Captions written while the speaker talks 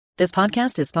This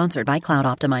podcast is sponsored by Cloud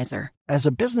Optimizer. As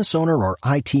a business owner or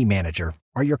IT manager,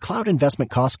 are your cloud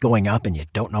investment costs going up and you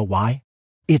don't know why?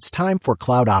 It's time for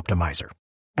Cloud Optimizer.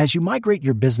 As you migrate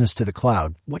your business to the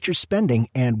cloud, what you're spending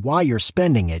and why you're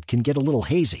spending it can get a little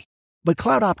hazy. But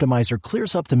Cloud Optimizer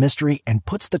clears up the mystery and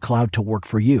puts the cloud to work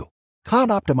for you. Cloud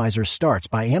Optimizer starts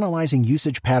by analyzing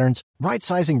usage patterns,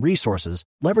 right-sizing resources,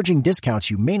 leveraging discounts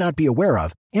you may not be aware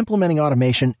of, implementing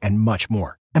automation, and much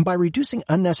more. And by reducing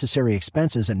unnecessary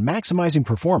expenses and maximizing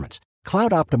performance,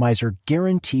 Cloud Optimizer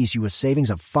guarantees you a savings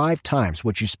of 5 times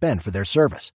what you spend for their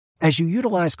service. As you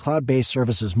utilize cloud-based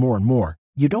services more and more,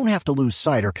 you don't have to lose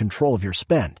sight or control of your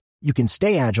spend. You can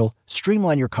stay agile,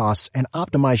 streamline your costs, and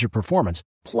optimize your performance,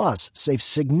 plus save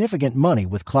significant money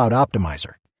with Cloud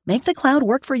Optimizer. Make the cloud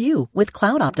work for you with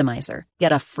Cloud Optimizer.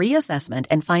 Get a free assessment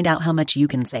and find out how much you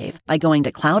can save by going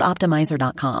to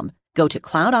cloudoptimizer.com. Go to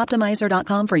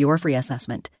cloudoptimizer.com for your free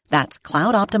assessment. That's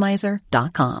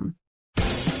cloudoptimizer.com.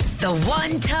 The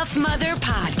One Tough Mother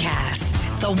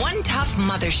Podcast. The One Tough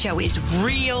Mother Show is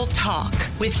real talk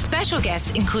with special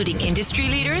guests including industry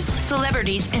leaders,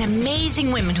 celebrities, and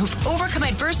amazing women who've overcome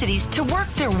adversities to work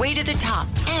their way to the top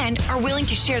and are willing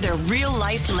to share their real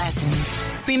life lessons.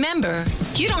 Remember,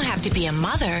 you don't have to be a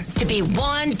mother to be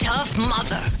one tough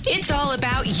mother. It's all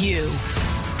about you.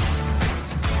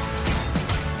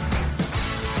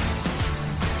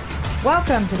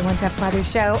 Welcome to the One Tough Mother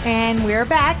Show, and we're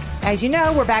back. As you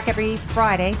know, we're back every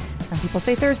Friday. Some people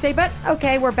say Thursday, but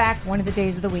okay, we're back one of the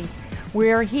days of the week.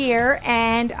 We're here,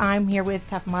 and I'm here with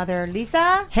Tough Mother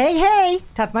Lisa. Hey, hey.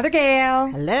 Tough Mother Gail.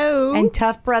 Hello. And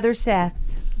Tough Brother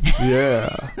Seth.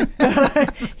 Yeah.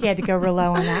 He had to go real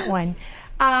low on that one.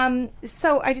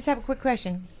 So I just have a quick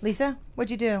question. Lisa,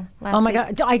 what'd you do last week? Oh, my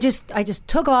God. I just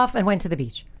took off and went to the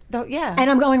beach. Yeah.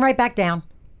 And I'm going right back down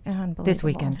Unbelievable. this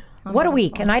weekend. What a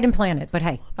week. And I didn't plan it, but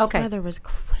hey, okay. The weather was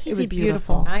crazy It was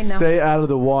beautiful. I know. Stay out of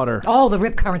the water. Oh, the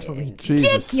rip currents were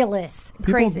Jesus. ridiculous.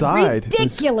 People Crazy. died.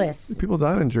 Ridiculous. People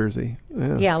died in Jersey.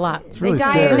 Yeah, a lot. It's really they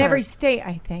die scary. in every state,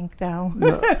 I think, though.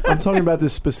 No, I'm talking about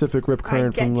this specific rip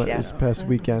current from getcha. this past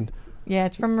weekend. Yeah,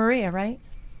 it's from Maria, right?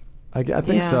 I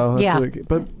think Yeah. so. That's Yeah.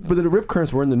 but the rip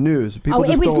currents were in the news. People Oh, it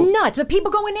just was don't- nuts. But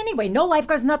people go in anyway. No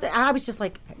lifeguards, nothing. I was just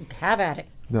like, have at it.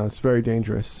 No, it's very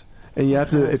dangerous. And you have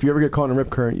to, if you ever get caught in a rip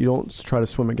current, you don't try to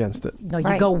swim against it. No, you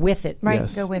Right. go with it. Right,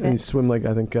 Yes. go with and you it. swim like,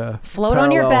 I think, Float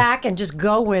on your parallel. back and just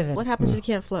go with it. What happens if you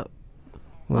can't float?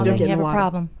 Well, Don't then get you in have the a water.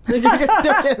 problem.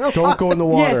 Don't go in the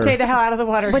water. Yeah, stay the hell out of the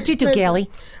water. What'd you do, Gailey?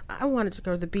 I wanted to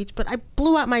go to the beach, but I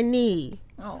blew out my knee.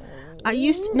 Oh. I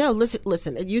used to, no,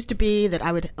 listen. It used to be that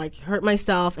I would like hurt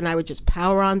myself and I would just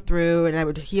power on through and I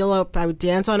would heal up. I would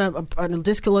dance on a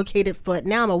dislocated foot.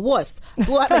 Now I'm a wuss.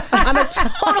 Blew out, I'm a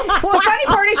total wuss. The funny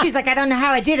part is she's like, I don't know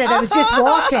how I did it. I was just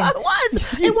walking.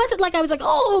 It wasn't like I was like,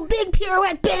 oh, big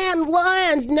pirouette, bam,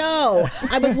 land. No.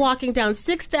 I was walking down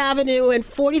 6th Avenue and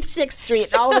 46th Street,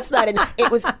 and all of a sudden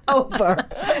it was over.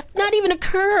 Not even a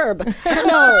curb.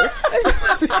 No.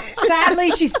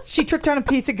 Sadly, she tripped on a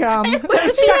piece of gum. Stuck to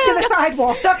the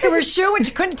sidewalk. Stuck to her shoe and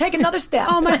she couldn't take another step.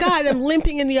 Oh my God, I'm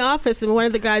limping in the office, and one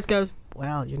of the guys goes,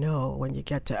 well, you know, when you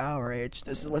get to our age,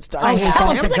 this is what starts I hate happening.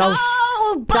 going I was to like, go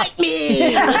oh, bite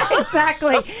me.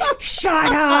 Exactly.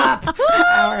 Shut up.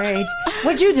 Our age.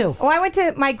 What'd you do? Oh, I went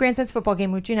to my grandson's football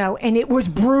game, which you know, and it was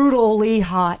brutally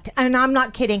hot. And I'm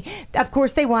not kidding. Of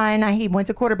course, they won. One's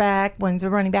a quarterback, one's a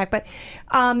running back. But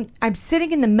I'm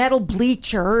sitting in the metal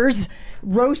bleachers,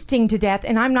 roasting to death,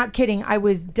 and I'm not kidding. I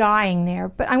was dying there.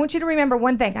 But I want you to remember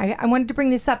one thing. I wanted to bring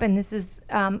this up, and this is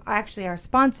actually our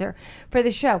sponsor for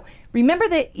the show. Remember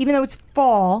that even though it's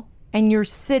fall and you're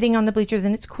sitting on the bleachers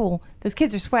and it's cool, those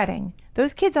kids are sweating.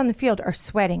 Those kids on the field are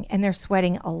sweating, and they're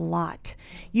sweating a lot.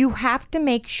 You have to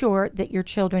make sure that your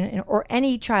children or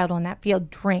any child on that field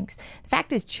drinks. The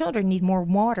fact is, children need more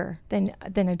water than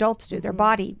adults do. Their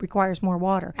body requires more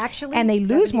water. Actually, and they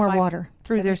lose more 75 water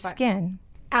through their 75. skin.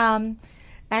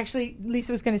 Actually,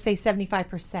 Lisa was going to say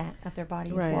 75% of their body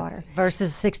is Right. water.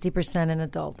 Versus 60% in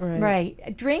adults.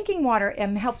 Right. Drinking water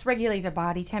helps regulate their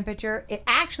body temperature. It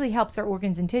actually helps their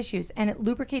organs and tissues, and it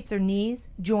lubricates their knees,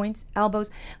 joints,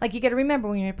 elbows. Like, you got to remember,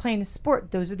 when you're playing a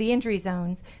sport, those are the injury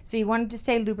zones. So you want them to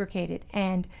stay lubricated.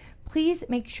 And please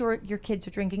make sure your kids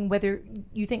are drinking, whether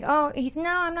you think, oh,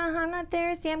 I'm not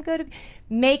thirsty, I'm good.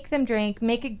 Make them drink,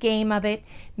 make a game of it,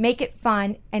 make it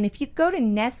fun. And if you go to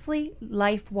Nestle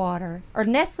Life Water or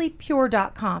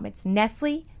NestlePure.com, it's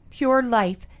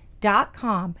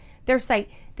NestlePureLife.com, their site,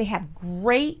 they have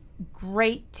great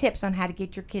tips on how to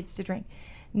get your kids to drink.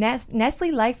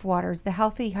 Nestle Life Water is the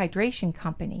healthy hydration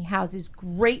company, houses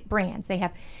great brands. They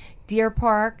have Deer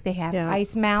Park, they have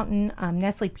Ice Mountain,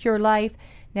 Nestle Pure Life,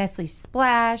 Nestle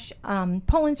Splash.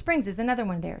 Poland Springs is another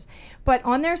one of theirs. But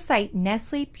on their site,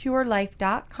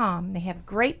 NestlePureLife.com, they have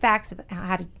great facts of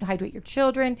how to hydrate your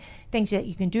children, things that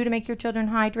you can do to make your children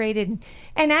hydrated.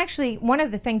 And actually, one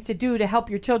of the things to do to help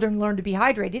your children learn to be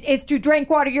hydrated is to drink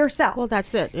water yourself. Well,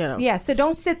 that's it. Yeah, so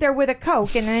don't sit there with a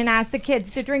Coke and then ask the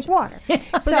kids to drink water.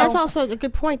 But that's also a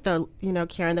good point, though,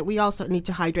 Karen, that we also need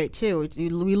to hydrate, too.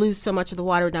 We lose so much of the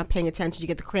water, not paying attention. You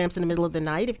get the cramps in the middle of the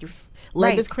night. If your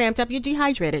leg is cramped up, you're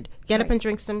dehydrated. Get up and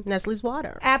drink some Nestle's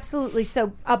water. Absolutely.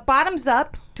 So bottoms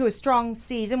up to a strong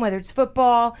season, whether it's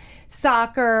football,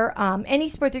 soccer, any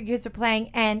sport that your kids are playing.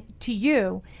 And to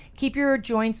you, keep your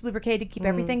joints lubricated, keep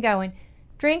everything going.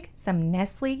 Drink some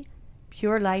Nestle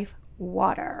Pure Life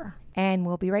water. And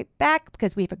we'll be right back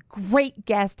because we have a great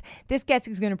guest. This guest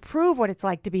is going to prove what it's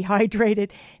like to be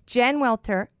hydrated. Jen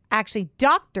Welter, actually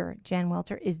Dr. Jen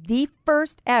Welter, is the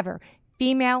first ever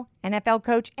female NFL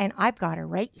coach, and I've got her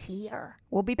right here.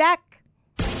 We'll be back.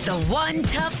 The One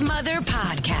Tough Mother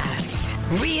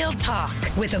Podcast. Real talk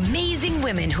with amazing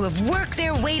women who have worked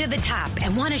their way to the top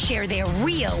and want to share their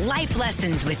real life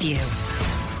lessons with you.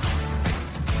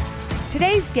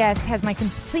 Today's guest has my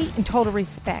complete and total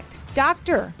respect.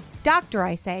 Dr.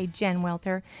 I say, Jen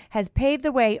Welter, has paved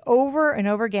the way over and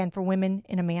over again for women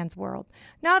in a man's world.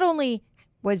 Not only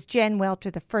was Jen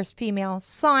Welter the first female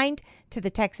signed to the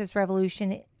Texas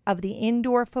Revolution of the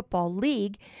Indoor Football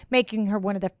League, making her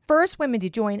one of the first women to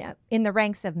join in the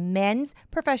ranks of men's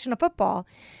professional football,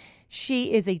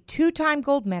 she is a two-time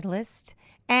gold medalist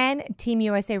and Team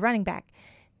USA running back.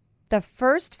 The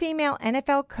first female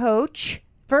NFL coach,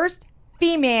 first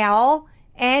female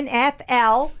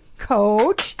NFL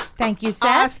coach. Thank you,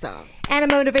 Seth. Awesome. And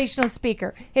a motivational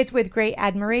speaker. It's with great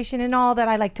admiration and all that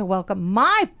I like to welcome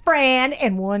my friend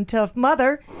and one tough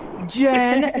mother,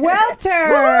 Jen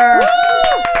Welter.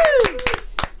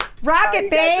 Rock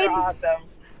it, babe. You guys are awesome.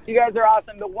 You guys are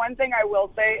awesome. The one thing I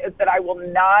will say is that I will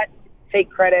not take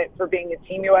credit for being a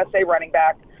Team USA running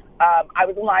back. I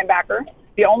was a linebacker.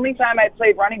 The only time I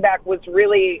played running back was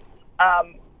really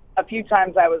a few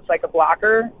times I was like a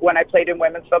blocker when I played in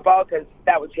women's football because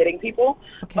that was hitting people.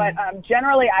 Okay. But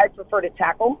generally, I prefer to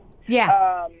tackle.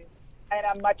 Yeah. And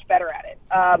I'm much better at it.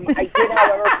 I did,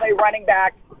 however, play running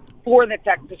back for the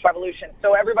Texas Revolution.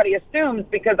 So everybody assumes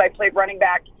because I played running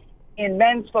back in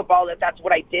men's football that that's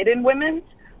what I did in women's.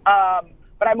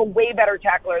 But I'm a way better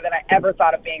tackler than I ever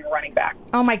thought of being a running back.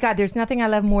 Oh, my God. There's nothing I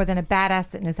love more than a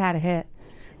badass that knows how to hit.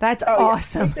 That's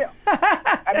awesome. Yeah, me too.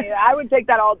 I mean, I would take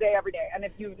that all day, every day. And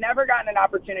if you've never gotten an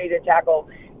opportunity to tackle,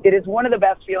 it is one of the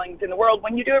best feelings in the world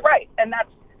when you do it right. And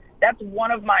that's one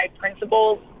of my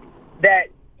principles that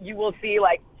you will see,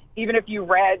 like, even if you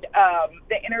read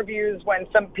the interviews when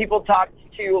some people talked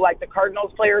to, like, the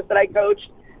Cardinals players that I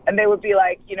coached, and they would be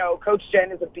like, Coach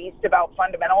Jen is a beast about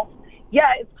fundamentals.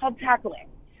 Yeah, it's called tackling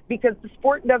because the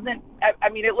sport doesn't,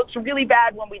 it looks really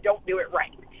bad when we don't do it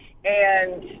right.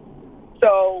 And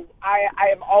so I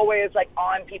am always like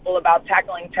on people about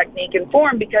tackling technique and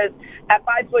form because at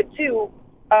 5'2",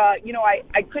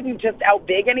 I couldn't just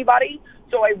outbig anybody.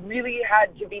 So I really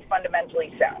had to be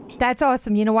fundamentally sound. That's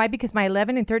awesome. You know why? Because my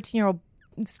 11 and 13-year-old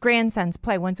grandsons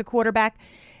play. One's a quarterback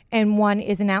and one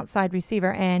is an outside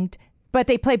receiver. But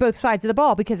they play both sides of the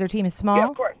ball because their team is small. Yeah,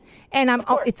 of course. And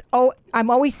I'm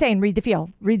always saying, read the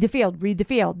field, read the field, read the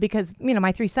field, because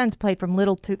my three sons played from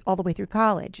little to all the way through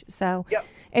college. So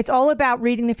It's all about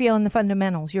reading the field and the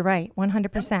fundamentals. You're right,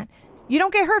 100%. Yep. You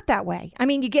don't get hurt that way. I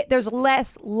mean, there's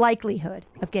less likelihood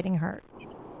of getting hurt.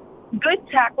 Good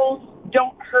tackles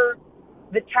don't hurt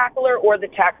the tackler or the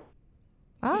tackler.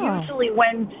 Oh. Usually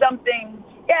when something,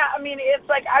 it's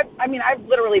like I've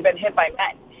literally been hit by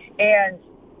men, and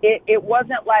it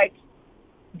wasn't like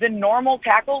the normal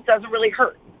tackle doesn't really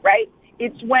hurt, right?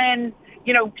 It's when,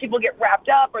 people get wrapped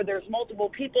up or there's multiple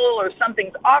people or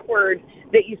something's awkward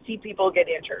that you see people get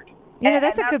injured.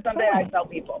 That's a good point. I tell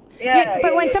people.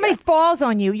 But when somebody falls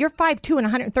on you, you're 5'2" and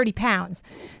 130 pounds.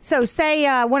 So say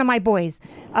one of my boys,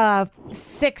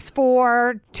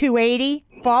 6'4", 280,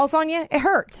 falls on you, it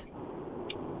hurts.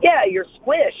 Yeah, you're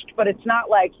squished, but it's not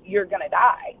like you're going to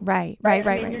die. Right.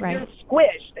 You're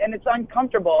squished, and it's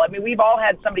uncomfortable. I mean, we've all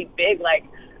had somebody big, like,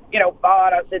 fall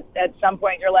on us at some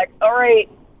point. You're like, all right,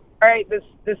 this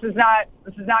is not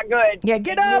good. Yeah,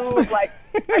 get up. Move, like,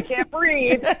 I can't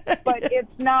breathe. But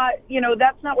it's not,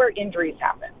 that's not where injuries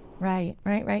happen. Right.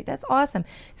 That's awesome.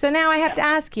 So now I have to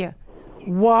ask you,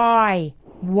 why?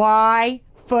 Why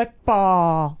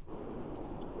football?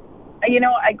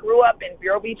 I grew up in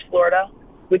Vero Beach, Florida,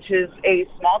 which is a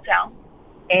small town,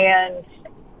 and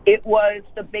it was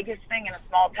the biggest thing in a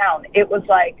small town. It was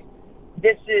like,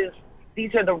 this is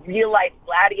these are the real life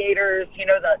gladiators. You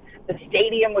know, the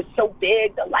stadium was so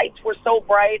big, the lights were so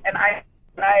bright, and I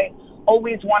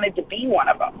always wanted to be one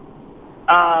of them.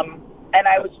 And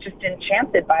I was just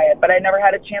enchanted by it, but I never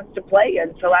had a chance to play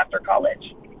until after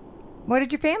college. What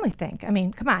did your family think? I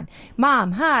mean, come on.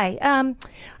 Mom, hi.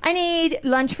 I need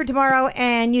lunch for tomorrow,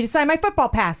 and you to sign my football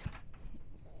pass.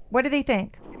 What do they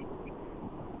think?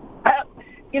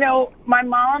 You know, my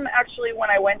mom actually, when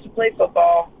I went to play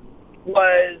football,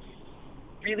 was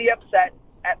really upset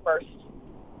at first.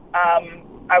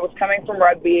 I was coming from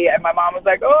rugby, and my mom was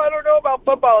like, oh, I don't know about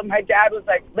football. And my dad was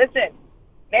like, listen,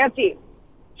 Nancy,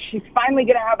 she's finally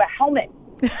going to have a helmet.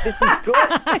 This is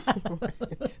good.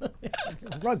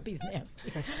 Rugby's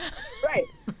nasty. Right.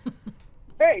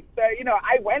 Right. So, you know,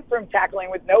 I went from tackling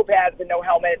with no pads and no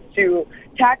helmet to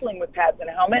tackling with pads and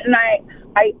a helmet. And I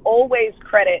always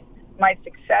credit my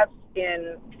success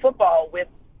in football with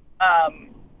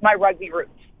my rugby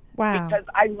roots. Wow. Because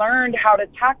I learned how to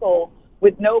tackle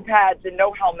with no pads and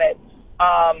no helmet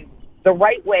the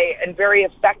right way and very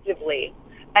effectively.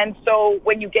 And so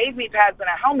when you gave me pads and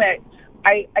a helmet,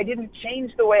 I didn't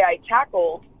change the way I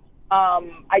tackled.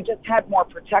 I just had more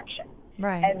protection.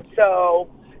 Right. And so,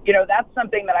 you know, that's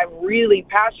something that I'm really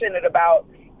passionate about,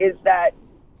 is that,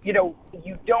 you know,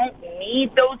 you don't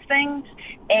need those things.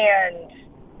 And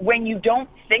when you don't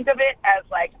think of it as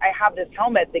like, I have this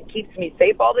helmet that keeps me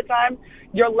safe all the time,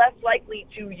 you're less likely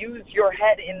to use your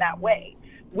head in that way.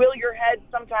 Will your head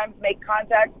sometimes make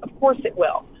contact? Of course it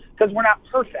will, because we're not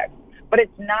perfect, but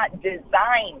it's not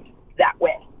designed that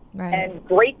way. Right. And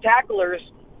great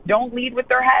tacklers don't lead with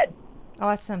their head.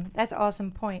 Awesome. That's an awesome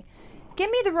point.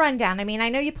 Give me the rundown. I mean, I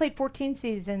know you played 14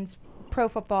 seasons pro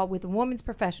football with a women's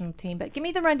professional team, but give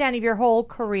me the rundown of your whole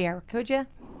career, could you?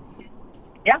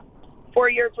 Yeah. 4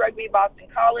 years rugby, Boston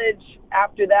College.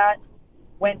 After that,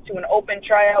 went to an open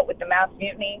tryout with the Mass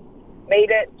Mutiny,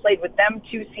 made it, played with them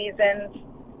 2 seasons,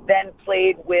 then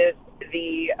played with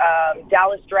the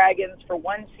Dallas Dragons for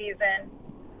 1 season,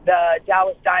 the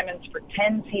Dallas Diamonds for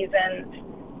 10 seasons.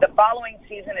 The following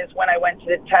season is when I went to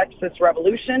the Texas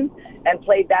Revolution and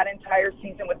played that entire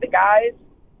season with the guys.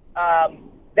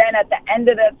 Then at the end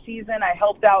of that season, I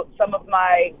helped out some of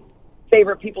my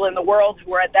favorite people in the world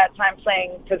who were at that time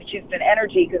playing for the Houston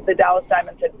Energy, because the Dallas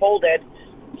Diamonds had folded.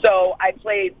 So I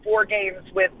played 4 games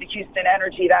with the Houston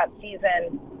Energy that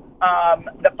season.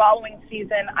 The following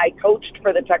season, I coached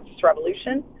for the Texas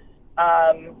Revolution.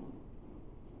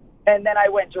 And then I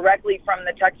went directly from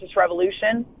the Texas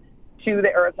Revolution to the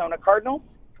Arizona Cardinals.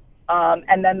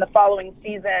 And then the following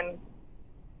season,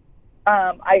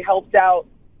 I helped out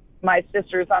my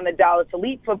sisters on the Dallas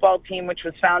Elite football team, which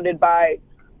was founded by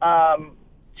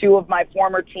 2 of my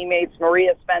former teammates,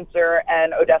 Maria Spencer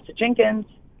and Odessa Jenkins.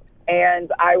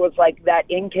 And I was like that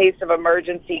in case of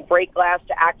emergency break glass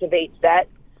to activate vet,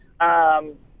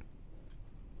 because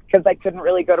I couldn't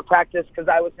really go to practice because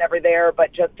I was never there,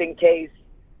 but just in case.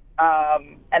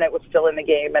 And it was still in the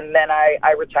game. And then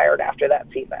I retired after that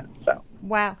season. So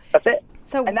wow, that's it.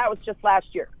 So, and that was just last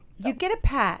year. So. You get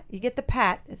the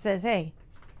pat that says, hey,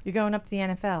 you're going up to the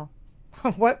NFL.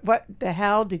 What the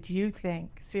hell did you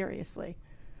think? Seriously.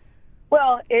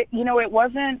 Well, it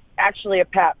wasn't actually a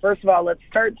pat. First of all, let's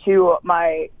start to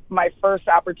my first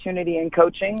opportunity in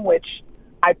coaching, which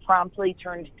I promptly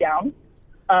turned down.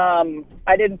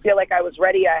 I didn't feel like I was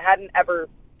ready. I hadn't ever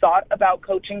thought about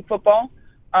coaching football.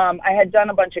 I had done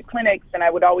a bunch of clinics, and I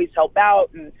would always help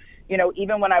out. And, you know,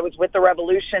 even when I was with the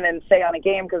Revolution and say on a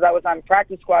game, because I was on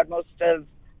practice squad most of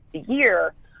the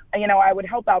year, you know, I would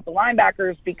help out the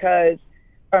linebackers, because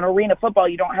in arena football,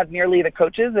 you don't have nearly the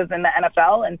coaches as in the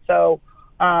NFL. And so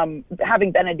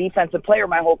having been a defensive player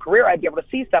my whole career, I'd be able to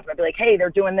see stuff, and I'd be like, hey, they're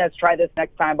doing this, try this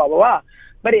next time, blah, blah, blah.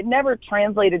 But it never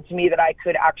translated to me that I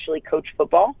could actually coach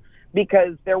football,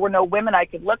 because there were no women I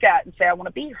could look at and say, I want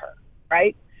to be her,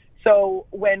 right? So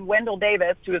when Wendell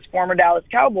Davis, who is former Dallas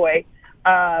Cowboy,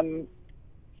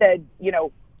 said, you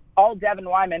know, all Devin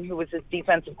Wyman, who was his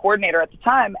defensive coordinator at the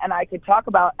time, and I could talk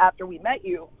about after we met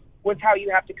you, was how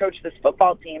you have to coach this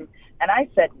football team. And I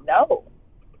said, no.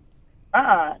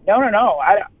 No.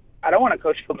 I don't want to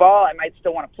coach football. I might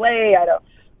still want to play.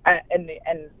 I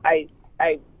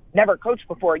never coached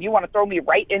before. You want to throw me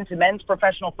right into men's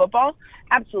professional football?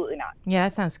 Absolutely not. Yeah,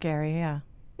 that sounds scary, yeah.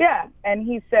 Yeah, and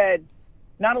he said,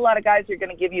 not a lot of guys are going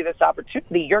to give you this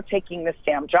opportunity. You're taking this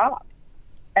damn job.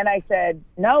 And I said,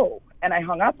 no, and I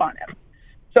hung up on him.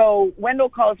 So Wendell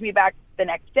calls me back the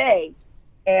next day,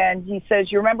 and he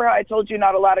says, you remember how I told you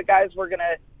not a lot of guys were going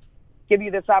to give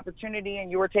you this opportunity and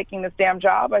you were taking this damn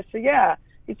job? I said, yeah.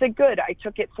 He said, good, I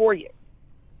took it for you.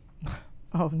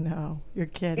 Oh, no. You're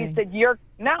kidding. He said,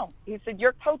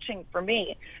 you're coaching for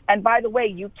me. And by the way,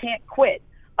 you can't quit.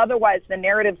 Otherwise, the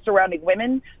narrative surrounding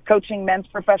women coaching men's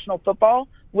professional football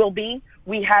will be,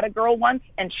 we had a girl once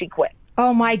and she quit.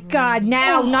 Oh, my God.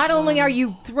 Now, not only are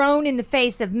you thrown in the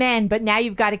face of men, but now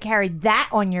you've got to carry that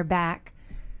on your back.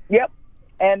 Yep.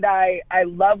 And I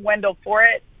love Wendell for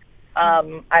it.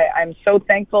 I'm so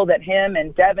thankful that him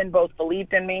and Devin both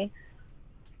believed in me.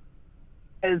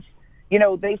 Because,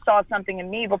 they saw something in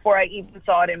me before I even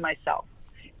saw it in myself.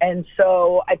 And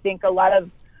so I think a lot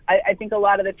of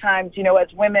the times,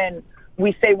 as women,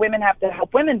 we say women have to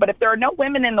help women. But if there are no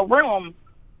women in the room,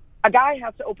 a guy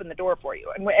has to open the door for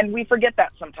you. And we forget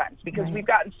that sometimes because we've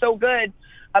gotten so good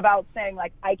about saying,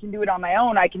 like, I can do it on my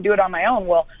own. I can do it on my own.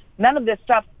 Well, none of this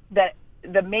stuff that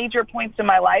the major points in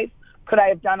my life could I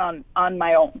have done on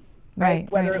my own,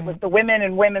 right? Whether it was the women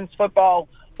in women's football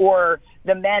or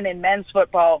the men in men's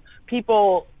football,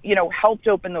 people, helped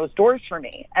open those doors for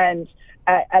me. And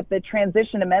at the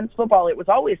transition to men's football, it was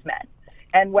always men.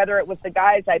 And whether it was the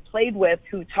guys I played with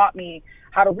who taught me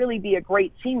how to really be a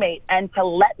great teammate and to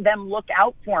let them look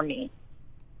out for me,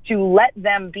 to let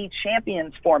them be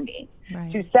champions for me,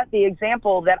 to set the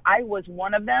example that I was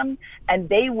one of them and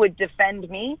they would defend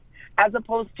me as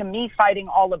opposed to me fighting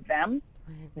all of them.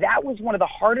 That was one of the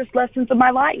hardest lessons of my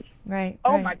life.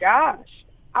 Oh my gosh.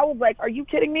 I was like, are you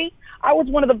kidding me? I was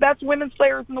one of the best women's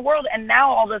players in the world. And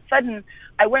now all of a sudden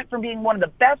I went from being one of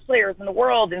the best players in the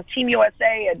world in Team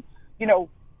USA and,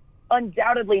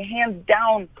 undoubtedly hands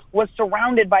down was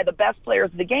surrounded by the best players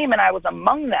of the game. And I was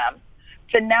among them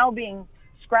to now being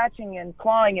scratching and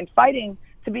clawing and fighting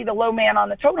to be the low man on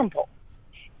the totem pole.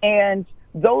 And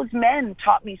those men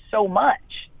taught me so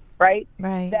much, right?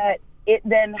 That it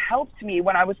then helped me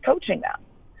when I was coaching them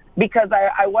because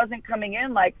I wasn't coming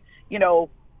in like,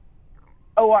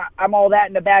 I'm all that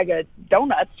in a bag of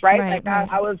donuts, right?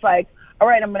 I was like, all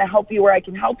right, I'm going to help you where I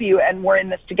can help you, and we're in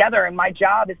this together, and my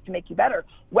job is to make you better,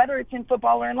 whether it's in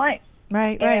football or in life.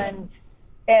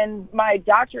 And my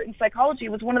doctorate in psychology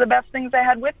was one of the best things I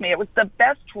had with me. It was the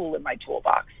best tool in my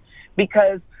toolbox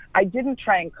because I didn't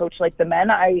try and coach like the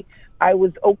men. I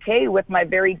was okay with my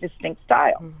very distinct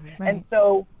style. And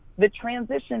so the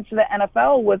transition to the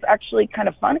NFL was actually kind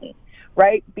of funny,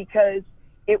 right? Because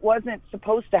it wasn't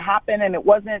supposed to happen and it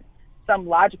wasn't some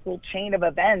logical chain of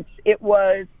events. It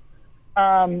was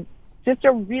just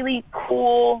a really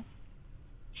cool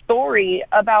story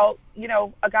about,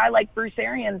 a guy like Bruce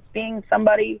Arians being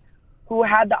somebody who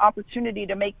had the opportunity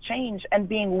to make change and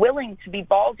being willing to be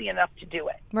ballsy enough to do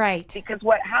it. Because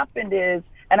what happened is,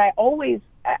 and I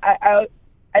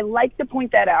like to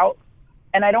point that out,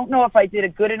 and I don't know if I did a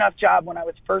good enough job when I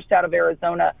was first out of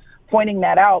Arizona pointing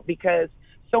that out because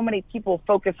so many people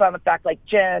focus on the fact like,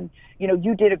 Jen,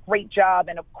 you did a great job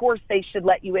and of course they should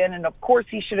let you in and of course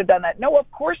he should have done that. No, of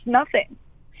course nothing.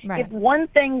 If one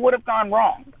thing would have gone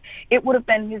wrong, it would have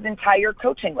been his entire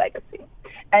coaching legacy.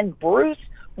 And Bruce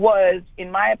was,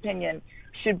 in my opinion,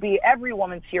 should be every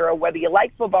woman's hero, whether you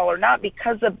like football or not,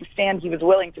 because of the stand he was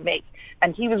willing to make.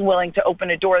 And he was willing to open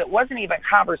a door that wasn't even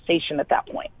conversation at that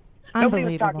point. Nobody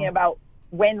was talking about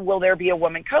when will there be a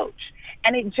woman coach.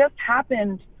 And it just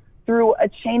happened through a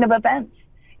chain of events.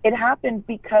 It happened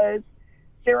because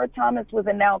Sarah Thomas was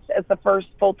announced as the first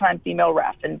full-time female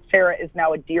ref, and Sarah is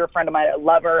now a dear friend of mine. I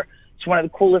love her. She's one of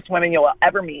the coolest women you'll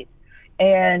ever meet.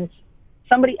 And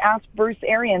somebody asked Bruce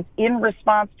Arians in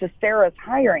response to Sarah's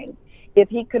hiring if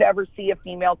he could ever see a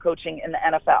female coaching in the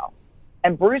NFL.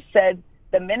 And Bruce said,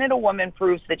 the minute a woman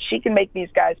proves that she can make these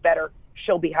guys better,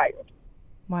 she'll be hired.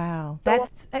 Wow.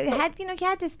 That's you had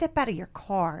to step out of your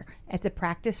car at the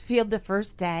practice field the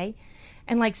first day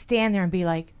and like stand there and be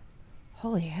like,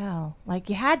 holy hell. Like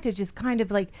you had to just kind of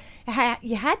like,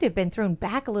 you had to have been thrown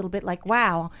back a little bit like,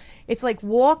 wow. It's like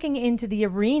walking into the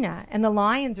arena and the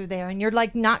Lions are there and you're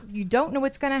like you don't know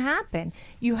what's going to happen.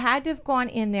 You had to have gone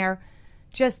in there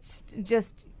just,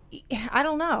 I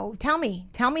don't know. Tell me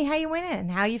how you went in,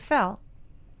 how you felt.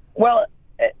 Well,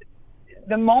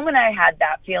 the moment I had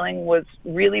that feeling was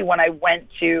really when I went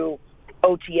to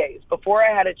OTAs before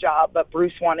I had a job, but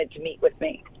Bruce wanted to meet with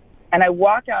me. And I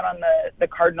walked out on the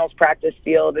Cardinals practice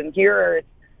field and here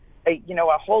is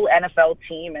a whole NFL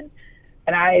team. And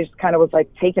I just kind of was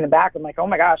like taken aback. I'm like, oh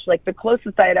my gosh, like the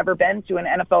closest I had ever been to an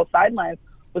NFL sideline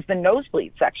was the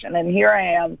nosebleed section. And here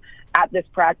I am at this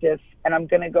practice and I'm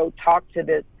going to go talk to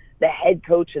the head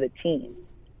coach of the team.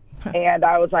 And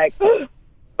I was like, oh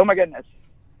my goodness.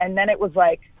 And then it was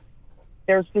like,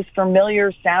 there's this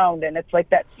familiar sound and it's like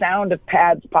that sound of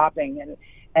pads popping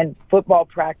and football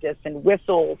practice and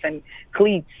whistles and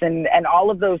cleats and all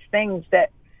of those things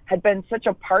that had been such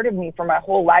a part of me for my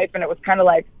whole life. And it was kind of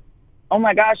like, oh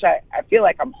my gosh, I feel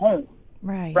like I'm home.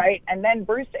 Right. Right. And then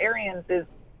Bruce Arians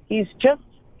he's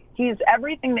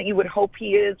everything that you would hope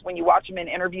he is when you watch him in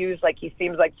interviews. Like, he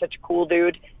seems like such a cool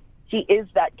dude. He is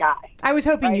that guy. I was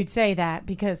hoping you'd say that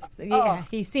because,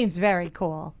 he seems very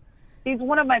cool. He's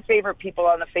one of my favorite people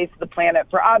on the face of the planet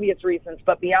for obvious reasons.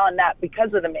 But beyond that,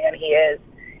 because of the man he is,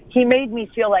 he made me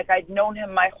feel like I'd known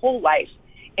him my whole life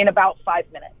in about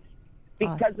 5 minutes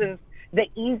because of the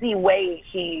easy way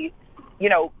he,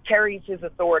 carries his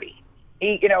authority.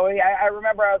 I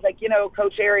remember I was like,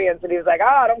 Coach Arians, and he was like,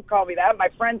 don't call me that. My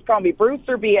friends call me Bruce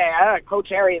or BA.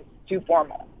 Coach Arians is too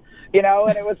formal,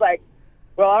 and it was like,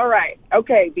 well, all right,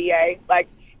 okay, BA. Like,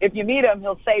 if you meet him,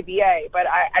 he'll say BA. But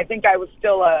I think I was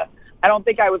still I don't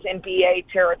think I was in BA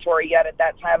territory yet at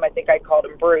that time. I think I called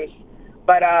him Bruce.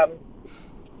 But,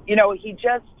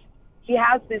 he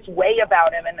has this way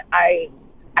about him. And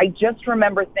I just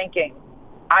remember thinking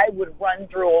I would run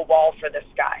through a wall for this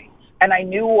guy. And I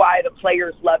knew why the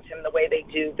players loved him the way they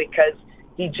do, because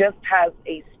he just has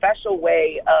a special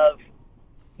way of,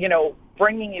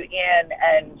 bringing you in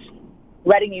and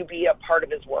letting you be a part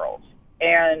of his world.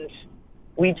 And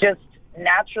we just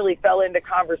naturally fell into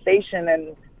conversation.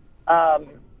 And,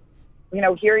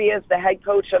 here he is, the head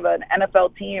coach of an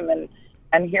NFL team.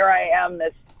 And here I am,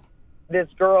 this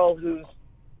girl who's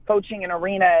coaching an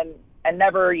arena and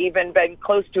never even been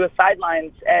close to a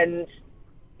sidelines. And,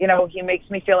 he makes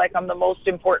me feel like I'm the most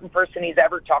important person he's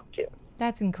ever talked to.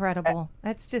 That's incredible.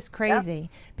 That's just crazy.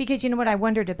 Yeah. Because you know what? I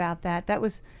wondered about that.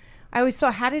 I always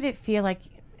thought, how did it feel like,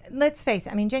 let's face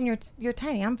it. I mean, Jen, you're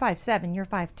tiny. I'm 5'7", you're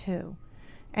 5'2".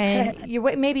 And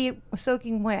you're maybe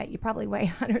soaking wet. You probably weigh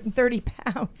 130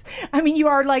 pounds. I mean, you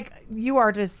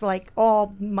are just like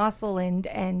all muscle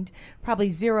and probably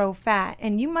zero fat.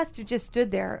 And you must have just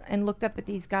stood there and looked up at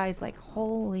these guys like,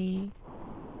 holy,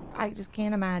 I just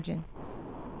can't imagine.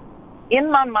 In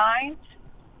my mind,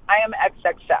 I am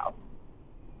XXL.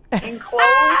 In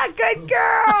clothes, good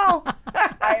girl.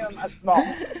 I am a small.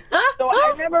 So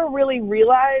I never really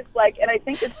realized, and I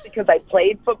think it's because I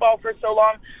played football for so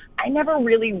long, I never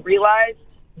really realized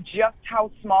just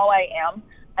how small I am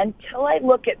until I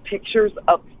look at pictures.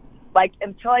 And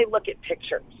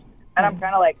I'm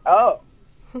kind of like, oh.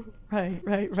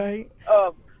 Right.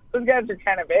 Oh, those guys are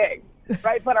kind of big,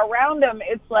 right? But around them,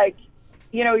 it's like,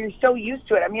 you're so used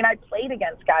to it. I mean, I played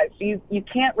against guys, so you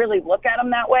can't really look at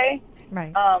them that way.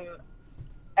 Right.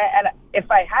 And if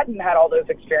I hadn't had all those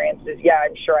experiences,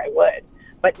 I'm sure I would.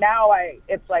 But now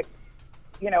it's like,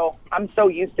 I'm so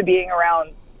used to being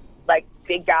around like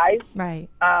big guys. Right.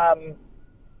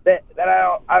 That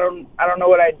I don't know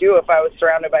what I'd do if I was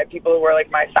surrounded by people who were like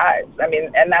my size. I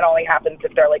mean, and that only happens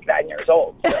if they're like 9 years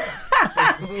old. So.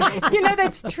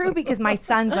 That's true, because my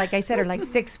sons, like I said, are like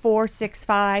 6'4",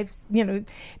 6'5".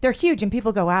 They're huge, and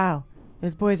people go, "Wow,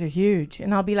 those boys are huge,"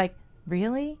 and I'll be like,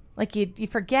 "Really?" Like you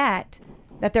forget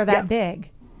that they're that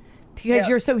big because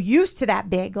you're so used to that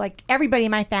big. Like everybody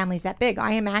in my family's that big.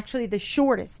 I am actually the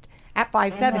shortest at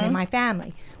 5'7" in my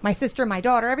family. My sister, my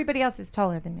daughter, everybody else is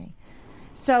taller than me.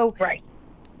 So, right.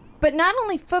 But not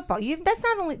only football. That's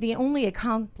not only the only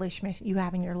accomplishment you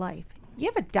have in your life. You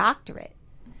have a doctorate.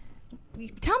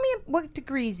 Tell me what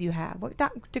degrees you have. What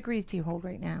degrees do you hold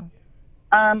right now?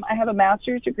 I have a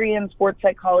master's degree in sports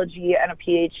psychology and a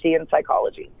PhD in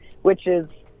psychology, which is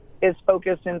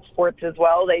focused in sports as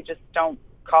well. They just don't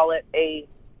call it a,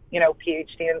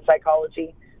 PhD in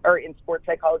psychology or in sports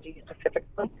psychology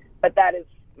specifically, but that is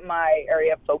my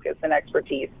area of focus and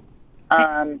expertise.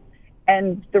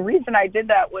 And the reason I did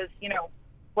that was,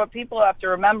 what people have to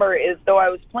remember is, though I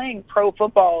was playing pro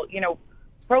football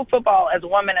as a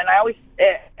woman, and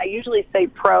I usually say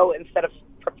pro instead of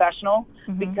professional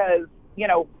because,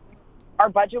 our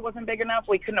budget wasn't big enough.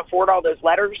 We couldn't afford all those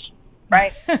letters,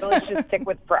 right? So let's just stick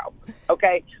with pro,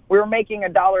 okay? We were making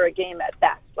 $1 a game at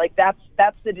best. Like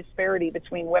that's the disparity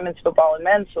between women's football and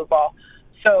men's football.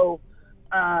 So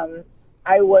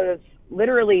I was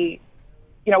literally,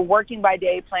 working by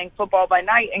day, playing football by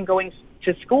night, and going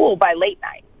to school by late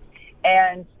night.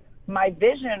 And my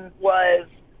vision was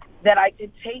that I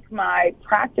could take my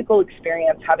practical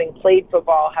experience, having played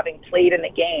football, having played in the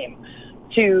game,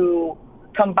 to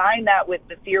combine that with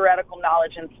the theoretical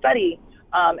knowledge and study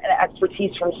and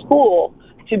expertise from school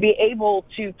to be able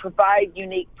to provide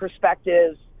unique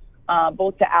perspectives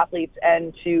both to athletes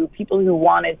and to people who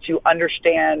wanted to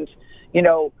understand,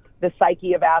 the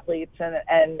psyche of athletes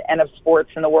and of sports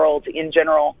in the world in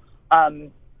general,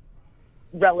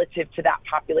 relative to that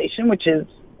population, which is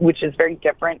very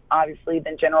different, obviously,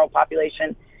 than general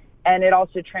population. And it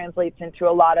also translates into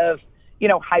a lot of,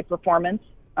 high performance.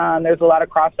 There's a lot of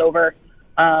crossover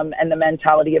and the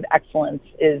mentality of excellence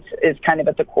is kind of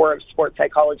at the core of sports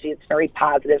psychology. It's very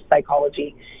positive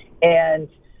psychology. And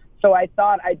so I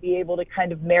thought I'd be able to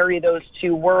kind of marry those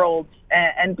two worlds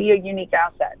and be a unique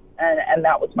asset. And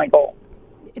that was my goal.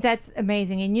 That's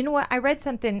amazing. And you know what? I read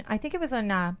something, I think it was on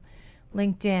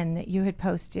LinkedIn, that you had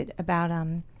posted about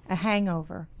a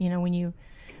hangover. You know,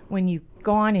 when you've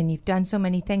gone and you've done so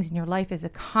many things in your life is a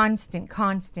constant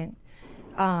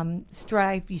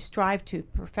you strive to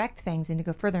perfect things and to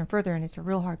go further and further, and it's a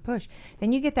real hard push.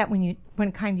 Then you get that when you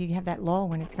have that lull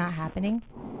when it's not happening.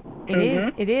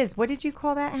 It is. What did you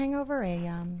call that hangover?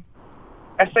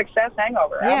 A success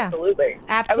hangover. Yeah, absolutely.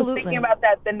 I was thinking about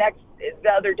that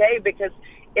the other day, because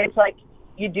it's like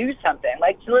you do something.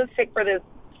 Like, so let's take for this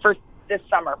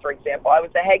summer, for example. I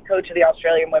was the head coach of the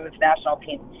Australian women's national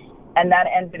team, and that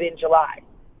ended in July.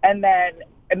 And then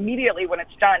immediately when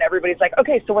it's done, everybody's like,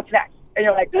 okay, so what's next? And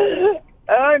you're like,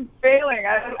 I'm failing.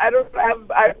 I don't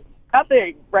have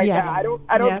nothing right now.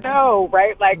 I don't know,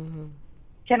 right? Like,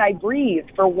 can I breathe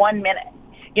for 1 minute?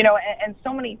 You know, and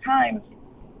so many times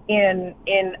in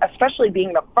especially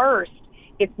being the first,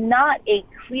 it's not a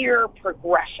clear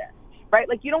progression, right?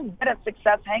 Like, you don't get a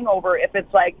success hangover if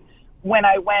it's like when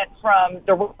I went from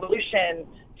the Revolution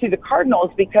to the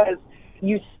Cardinals, because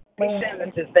this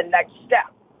is the next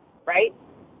step, right?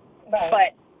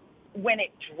 But when it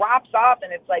drops off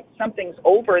and it's like something's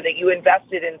over that you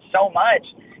invested in so much,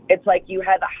 it's like you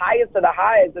had the highest of the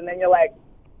highs, and then you're like,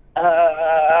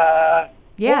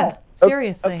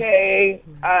 seriously. Okay,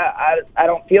 I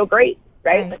don't feel great,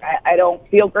 right? Like, I don't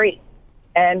feel great.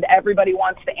 And everybody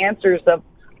wants the answers of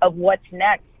what's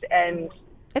next. And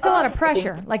it's a lot of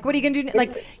pressure. Like, what are you going to do?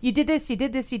 Like, you did this, you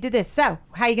did this, you did this. So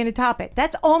how are you going to top it?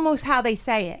 That's almost how they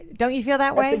say it. Don't you feel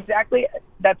that way?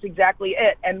 That's exactly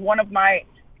it. And one of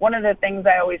the things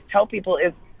I always tell people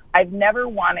is I've never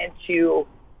wanted to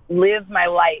live my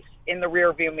life in the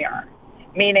rearview mirror,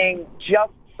 meaning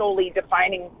just solely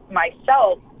defining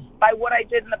myself by what I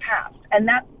did in the past. And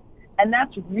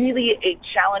that's really a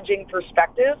challenging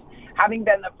perspective, having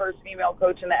been the first female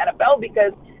coach in the NFL,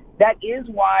 because that is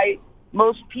why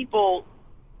most people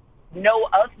know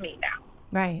of me now.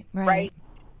 Right.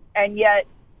 And yet,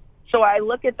 so I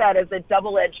look at that as a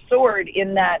double-edged sword,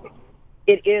 in that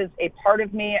it is a part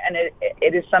of me, and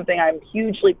it is something I'm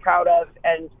hugely proud of,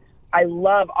 and I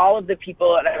love all of the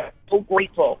people, and I'm so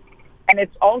grateful. And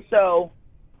it's also,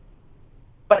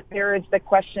 but there is the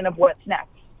question of what's next.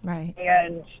 Right.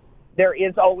 And there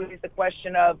is always the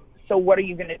question of, so what are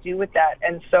you going to do with that?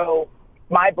 And so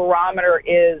my barometer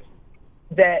is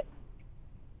that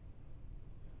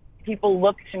people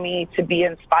look to me to be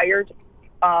inspired,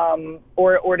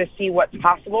 or to see what's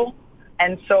possible.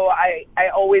 And so I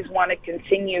always want to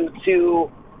continue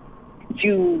to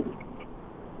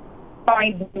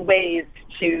find ways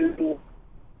to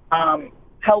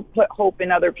help put hope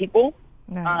in other people,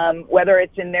 whether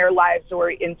it's in their lives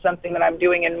or in something that I'm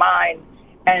doing in mine,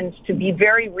 and to be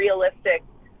very realistic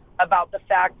about the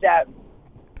fact that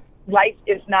life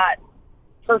is not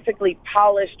perfectly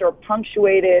polished or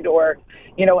punctuated, or,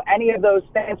 you know, any of those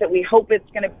things that we hope it's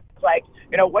going to be. Like,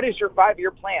 you know, what is your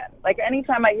 5-year plan? Like,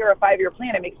 anytime I hear a 5-year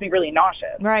plan, it makes me really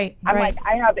nauseous. Right. I'm like,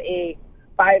 I have a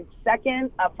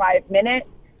 5-second, a 5-minute,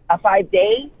 a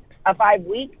 5-day, a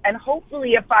 5-week, and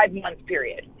hopefully a 5-month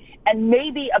period. And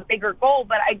maybe a bigger goal,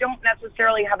 but I don't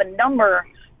necessarily have a number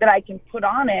that I can put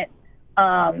on it.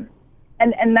 And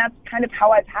that's kind of how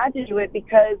I've had to do it,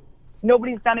 because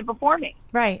nobody's done it before me.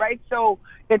 Right. Right. So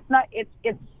it's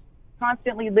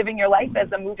constantly living your life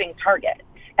as a moving target,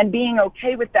 and being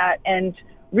okay with that, and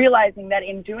realizing that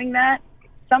in doing that,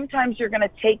 sometimes you're going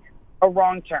to take a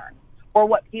wrong turn, or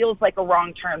what feels like a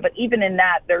wrong turn. But even in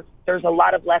that, there's a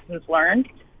lot of lessons learned,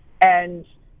 and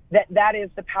that is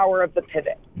the power of the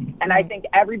pivot. And I think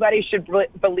everybody should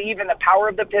believe in the power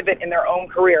of the pivot in their own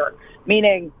career,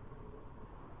 meaning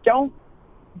don't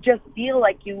just feel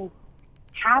like you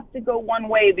have to go one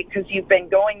way because you've been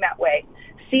going that way.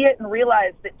 See it and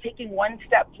realize that taking one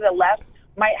step to the left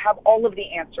might have all of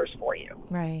the answers for you.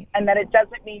 Right. And that it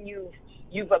doesn't mean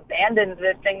you've abandoned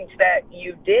the things that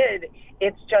you did.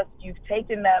 It's just you've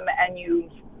taken them and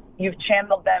you've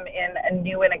channeled them in a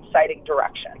new and exciting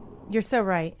direction. You're so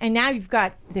right. And now you've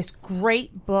got this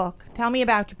great book. Tell me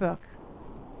about your book.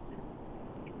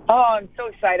 Oh, I'm so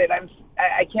excited.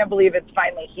 I can't believe it's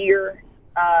finally here.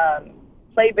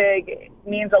 Play Big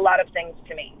means a lot of things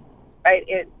to me, right?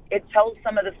 It tells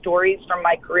some of the stories from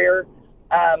my career.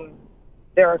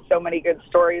 There are so many good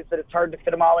stories that it's hard to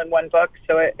fit them all in one book.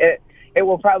 So it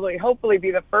will hopefully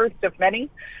be the first of many.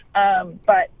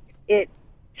 But it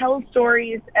tells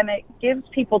stories, and it gives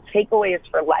people takeaways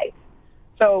for life.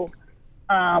 So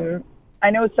I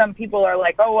know some people are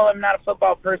like, oh, well, I'm not a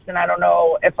football person. I don't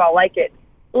know if I'll like it.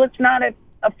 Well, it's not a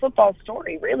football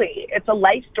story, really. It's a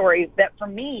life story that, for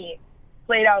me,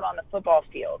 played out on the football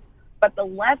field. But the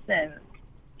lessons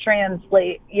transcend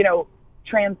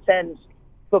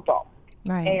football.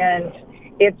 Right. And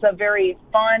it's a very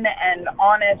fun and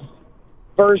honest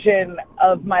version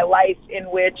of my life in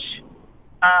which,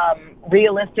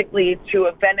 realistically, to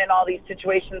have been in all these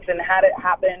situations and had it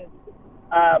happen,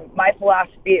 my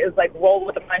philosophy is like roll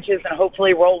with the punches and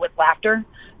hopefully roll with laughter,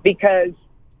 because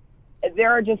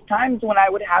there are just times when I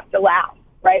would have to laugh,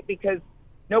 right? Because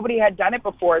nobody had done it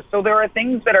before. So there are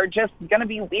things that are just going to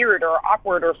be weird or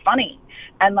awkward or funny.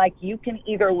 And like, you can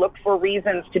either look for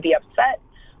reasons to be upset,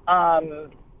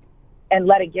 and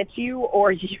let it get to you,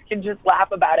 or you can just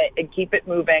laugh about it and keep it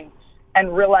moving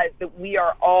and realize that we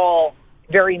are all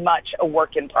very much a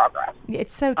work in progress.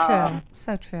 It's so true.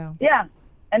 So true. Yeah.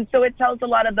 And so it tells a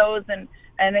lot of those, and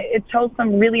it tells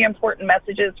some really important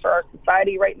messages for our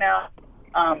society right now.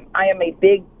 I am a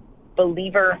big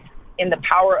believer in the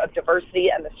power of diversity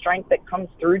and the strength that comes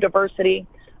through diversity.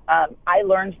 I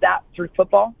learned that through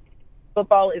football.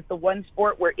 Football is the one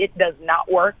sport where it does not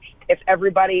work if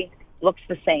everybody looks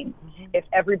the same. Mm-hmm. If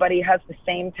everybody has the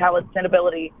same talents and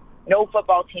ability, no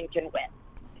football team can win.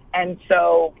 And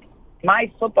so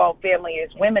my football family is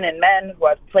women and men who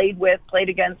I've played with, played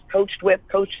against, coached with,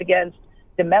 coached against,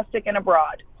 domestic and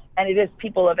abroad. And it is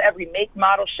people of every make,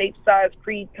 model, shape, size,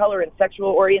 creed, color, and sexual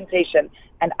orientation.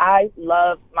 And I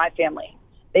love my family.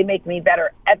 They make me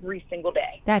better every single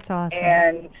day. That's awesome.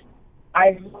 And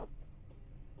I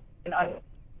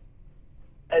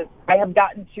have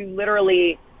gotten to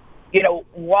literally,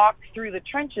 walk through the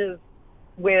trenches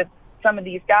with some of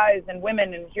these guys and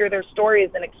women and hear their stories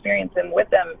and experience them with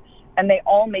them. And they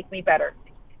all make me better.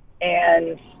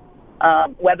 And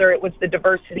whether it was the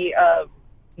diversity of,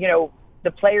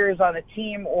 the players on the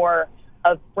team, or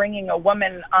of bringing a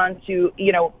woman onto,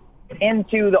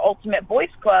 into the Ultimate Voice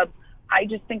Club, I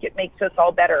just think it makes us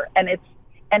all better. And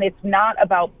it's not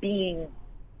about being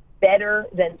better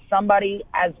than somebody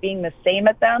as being the same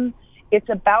as them. It's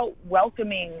about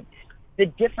welcoming the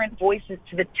different voices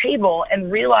to the table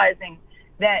and realizing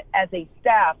that as a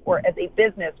staff or as a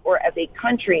business or as a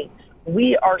country,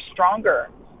 we are stronger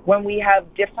when we have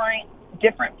different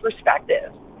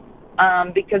perspectives,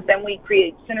 because then we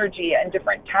create synergy and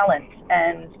different talents,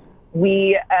 and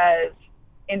we as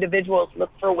individuals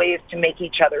look for ways to make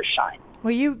each other shine.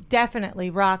 Well, you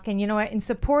definitely rock, and you know what? In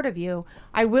support of you,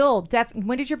 I will definitely.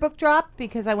 When did your book drop?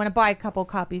 Because I want to buy a couple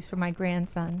copies for my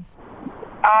grandsons.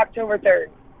 October 3rd.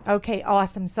 Okay,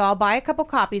 awesome. So I'll buy a couple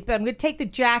copies, but I'm going to take the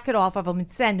jacket off of them and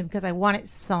send them because I want it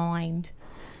signed.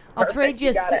 I'll trade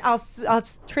you. I'll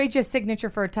trade you a signature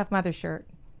for a Tough Mother shirt.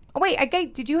 Oh wait,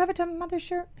 did you have a Tough Mother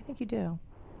shirt? I think you do.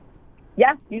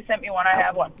 Yeah, you sent me one. I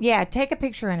have one. Yeah, take a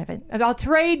picture of it. And I'll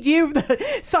trade you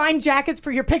the signed jackets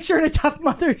for your picture in a Tough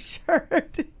Mother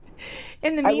shirt.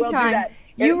 In the meantime,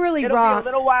 you really rock. It'll be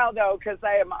a little while, though, because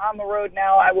I am on the road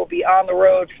now. I will be on the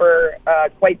road for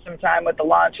quite some time with the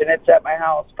launch, and it's at my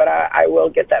house. But I will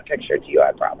get that picture to you,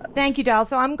 I promise. Thank you, doll.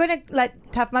 So I'm going to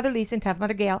let Tough Mother Lisa and Tough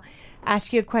Mother Gail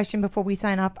ask you a question before we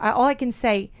sign off. All I can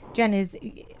say, Jen, is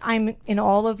I'm in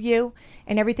all of you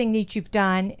and everything that you've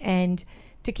done, and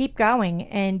to keep going.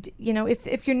 And,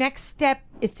 if your next step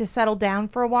is to settle down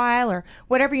for a while, or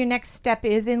whatever your next step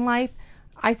is in life,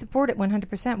 I support it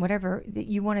 100%. Whatever that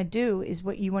you want to do is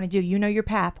what you want to do. You know your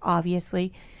path,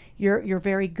 obviously. You're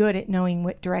very good at knowing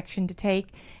what direction to take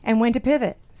and when to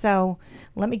pivot. So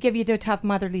let me give you to Tough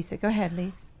Mother Lisa. Go ahead,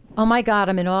 Lisa. Oh, my God,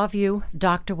 I'm in awe of you,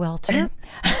 Dr. Welter.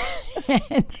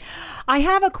 And I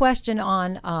have a question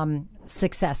on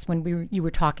success when you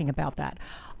were talking about that.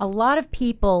 A lot of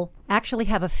people actually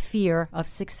have a fear of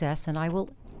success, and I will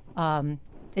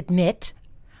admit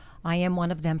I am one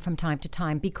of them from time to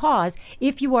time, because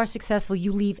if you are successful,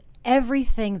 you leave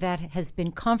everything that has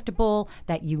been comfortable,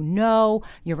 that your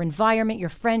environment, your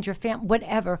friends, your family,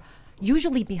 whatever,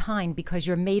 usually behind, because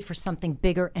you're made for something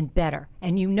bigger and better,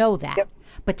 and you know that. Yep.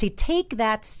 But to take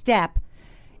that step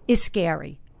is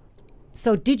scary.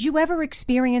 So did you ever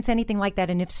experience anything like that?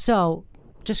 And if so,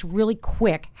 just really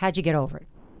quick, how'd you get over it?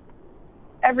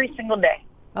 Every single day.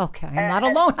 Okay, I'm not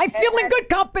alone. I feel in good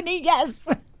company, yes.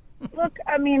 Look,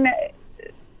 I mean,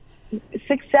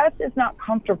 success is not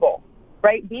comfortable,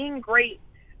 right? Being great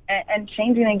and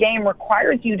changing the game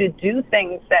requires you to do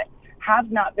things that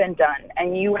have not been done,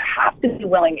 and you have to be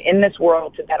willing in this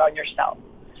world to bet on yourself.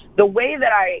 The way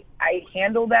that I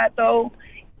handle that, though,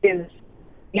 is,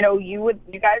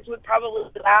 you guys would probably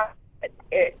laugh at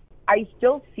it. I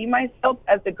still see myself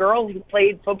as the girl who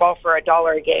played football for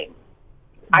 $1 a game.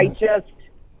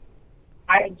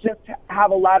 I just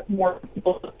have a lot more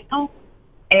people now,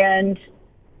 and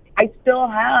I still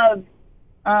have,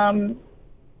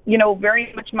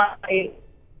 very much and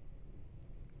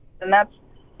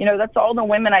that's all the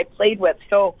women I played with.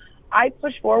 So I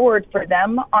push forward for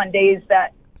them on days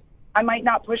that I might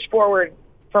not push forward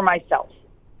for myself.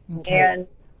 Okay. And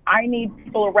I need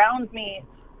people around me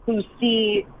who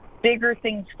see bigger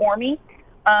things for me,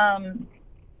 and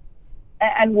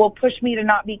will push me to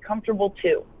not be comfortable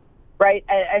too, right?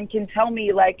 And can tell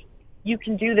me, like, you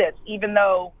can do this, even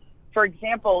though, for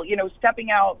example, stepping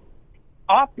out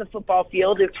off the football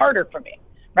field is harder for me,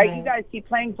 right? You guys see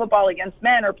playing football against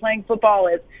men or playing football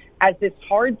as this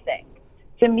hard thing.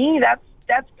 To me,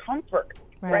 that's comfort,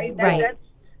 right?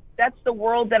 That's the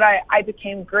world that I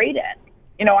became great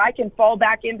in. I can fall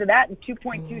back into that in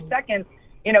 2.2 seconds.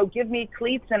 Give me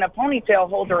cleats and a ponytail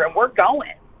holder and we're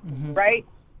going, right?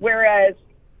 Whereas,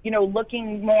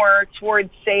 looking more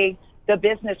towards, say, the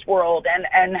business world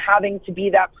and having to be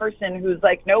that person who's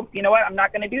like, nope, you know what? I'm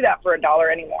not going to do that for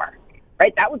 $1 anymore,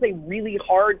 right? That was a really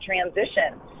hard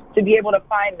transition to be able to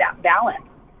find that balance.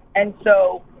 And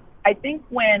so I think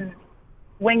when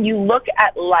you look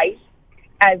at life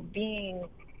as being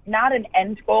not an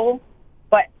end goal,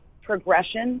 but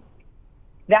progression,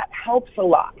 that helps a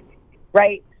lot,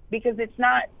 right? Because it's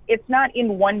not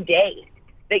in one day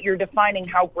that you're defining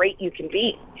how great you can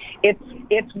be.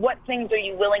 It's what things are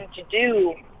you willing to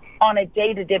do on a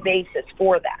day-to-day basis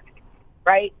for that,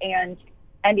 right? And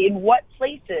in what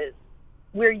places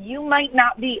where you might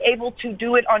not be able to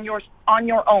do it on your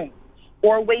own,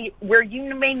 or where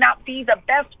you may not be the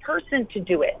best person to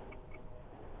do it,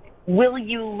 will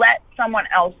you let someone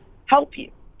else help you?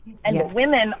 And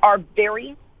women are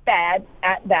very bad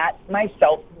at that,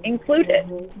 myself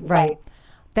included. Right.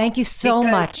 Thank you so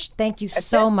much. Thank you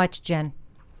so much, Jen.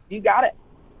 You got it.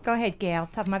 Go ahead, Gail.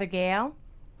 Tough Mother Gail.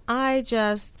 I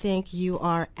just think you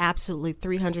are absolutely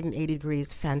 380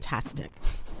 degrees fantastic.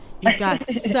 You've got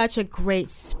such a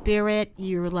great spirit.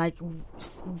 You're like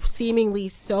seemingly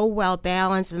so well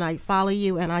balanced, and I follow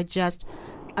you, and I just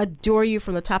adore you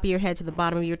from the top of your head to the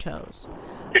bottom of your toes.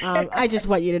 I just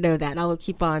want you to know that. I'll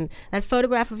keep on. That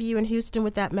photograph of you in Houston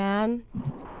with that man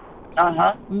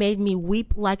made me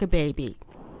weep like a baby.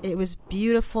 It was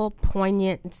beautiful,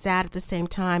 poignant, and sad at the same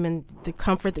time, and the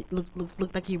comfort that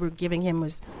looked like you were giving him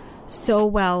was so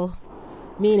well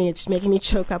meaning. It's making me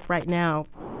choke up right now.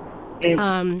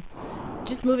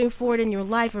 Just moving forward in your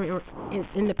life or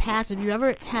in the past, have you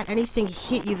ever had anything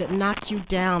hit you that knocked you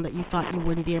down that you thought you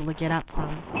wouldn't be able to get up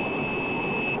from?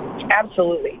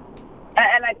 Absolutely.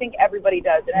 And I think everybody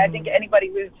does. And I think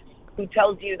anybody who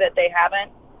tells you that they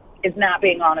haven't is not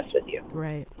being honest with you.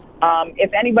 Right.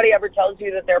 If anybody ever tells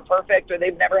you that they're perfect or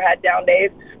they've never had down days,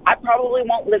 I probably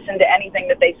won't listen to anything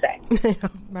that they say.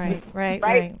 Right.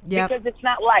 Yep. Because it's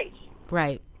not life.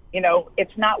 Right.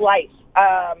 It's not life.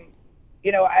 I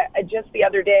just the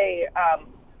other day,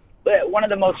 one of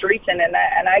the most recent, and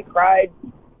I cried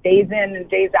days in and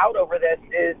days out over this,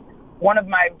 is one of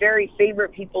my very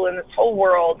favorite people in this whole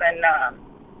world, and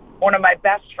one of my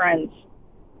best friends,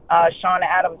 Sean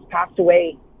Adams, passed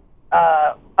away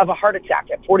of a heart attack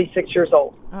at 46 years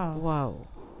old. Oh, whoa.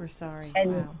 We're sorry.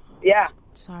 And wow. yeah.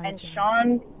 Sorry, and Jen.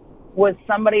 Sean was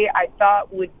somebody I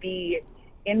thought would be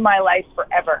in my life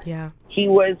forever. Yeah. He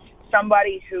was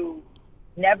somebody who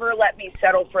never let me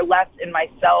settle for less in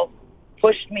myself,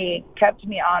 pushed me, kept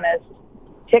me honest,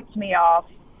 ticked me off,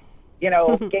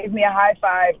 gave me a high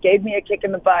five, gave me a kick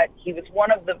in the butt. He was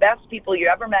one of the best people you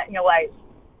ever met in your life.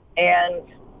 And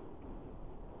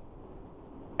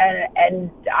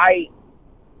I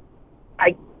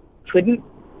couldn't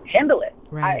handle it.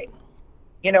 Right.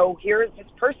 Here's this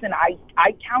person I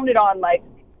counted on, like,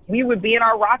 we would be in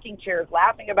our rocking chairs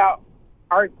laughing about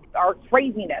our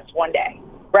craziness one day,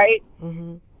 right?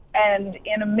 Mm-hmm. And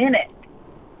in a minute,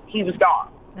 he was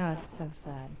gone. Oh, it's so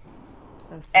sad.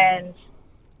 So sad. And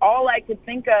all I could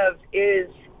think of is,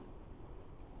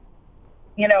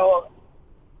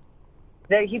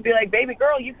 that he'd be like, baby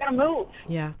girl, you gotta move.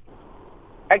 Yeah.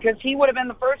 Because he would have been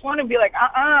the first one to be like,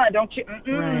 don't you,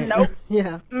 Right. nope.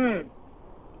 Yeah.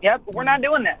 Yep, we're not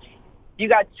doing this. You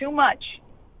got too much.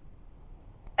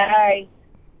 And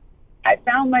I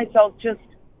found myself just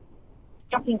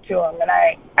talking to him, and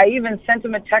I even sent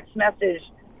him a text message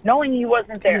knowing he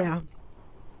wasn't there. Yeah.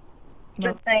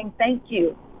 Just saying thank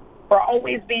you for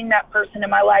always being that person in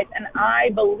my life. And I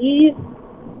believe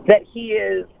that he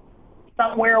is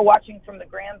somewhere watching from the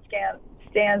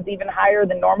grandstands even higher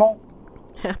than normal.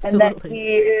 Absolutely. And that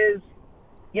he is,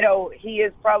 he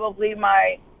is probably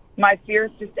my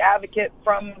fiercest advocate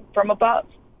from above.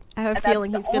 I have a And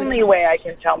feeling that's he's the going only way I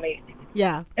can tell me.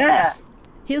 Yeah. Yeah.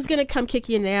 He's going to come kick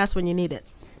you in the ass when you need it.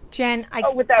 Jen,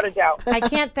 without a doubt. I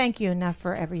can't thank you enough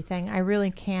for everything. I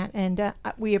really can't. And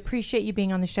we appreciate you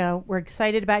being on the show. We're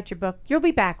excited about your book. You'll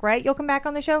be back, right? You'll come back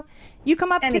on the show? You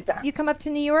come up to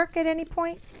New York at any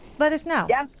point? Let us know.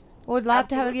 Yeah. We'd love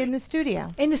to have you in the studio.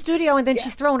 And then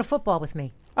she's throwing a football with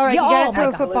me. All right, you got to throw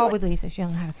a God. football with Lisa. She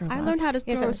don't know how to throw a I ball. learned how to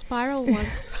throw a spiral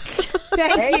once.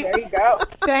 Thank you. There you go.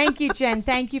 Thank you, Jen.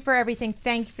 Thank you for everything.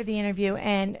 Thank you for the interview.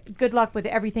 And good luck with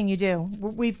everything you do.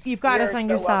 You've got us on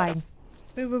your side.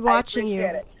 We were watching you.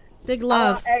 It. Big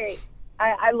love. Hey,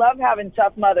 I love having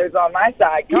tough mothers on my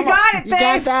side. Come You got it, You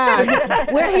babe. got that.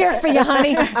 We're here for you,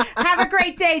 honey. Have a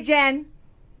great day, Jen.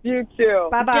 You too.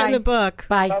 Bye-bye. Get in the book.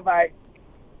 Bye. Bye-bye.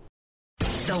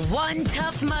 The One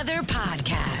Tough Mother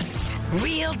Podcast.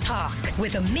 Real talk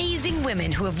with amazing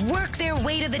women who have worked their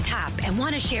way to the top and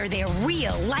want to share their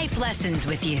real life lessons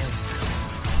with you.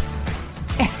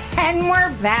 And we're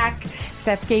back.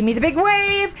 Seth gave me the big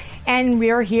wave. And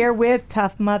we're here with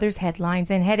Tough Mothers headlines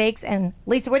and headaches. And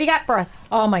Lisa, what do you got for us?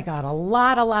 Oh my God, a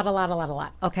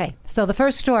lot. Okay, so the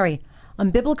first story,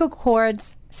 umbilical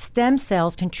cords, stem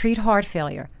cells can treat heart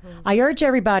failure. I urge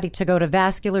everybody to go to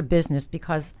Vascular Business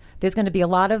because there's going to be a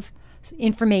lot of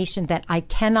information that I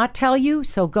cannot tell you,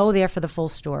 so go there for the full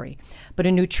story. But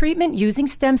a new treatment using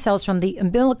stem cells from the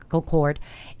umbilical cord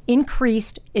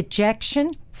increased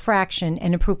ejection fraction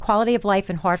and improved quality of life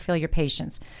in heart failure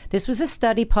patients. This was a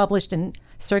study published in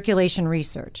Circulation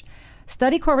Research.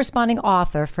 Study corresponding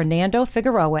author Fernando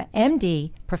Figueroa,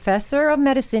 MD, professor of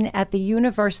medicine at the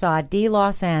Universidad de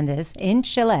los Andes in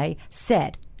Chile,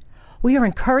 said, "We are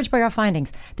encouraged by our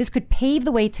findings. This could pave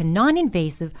the way to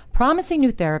non-invasive, promising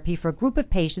new therapy for a group of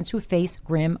patients who face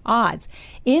grim odds."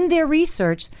 In their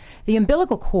research, the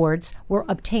umbilical cords were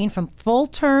obtained from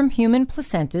full-term human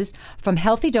placentas from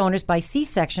healthy donors by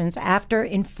C-sections after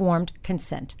informed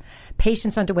consent.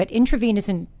 Patients underwent intravenous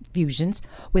infusions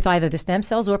with either the stem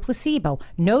cells or placebo.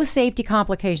 No safety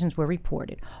complications were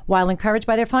reported. While encouraged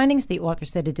by their findings, the author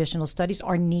said additional studies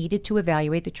are needed to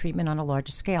evaluate the treatment on a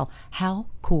larger scale. How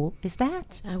cool is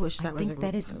that? I wish that was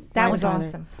That was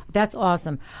awesome. That's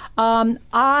awesome.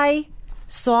 I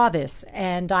saw this,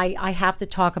 and I have to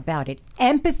talk about it.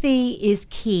 Empathy is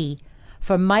key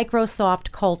for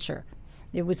Microsoft culture.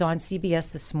 It was on CBS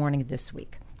this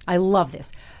week. I love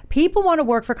this. People want to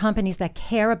work for companies that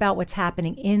care about what's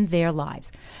happening in their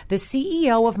lives. The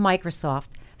CEO of Microsoft,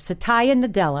 Satya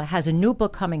Nadella, has a new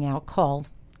book coming out called,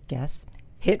 guess,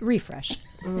 Hit Refresh.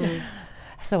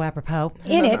 So apropos.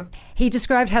 In it, he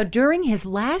described how during his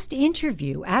last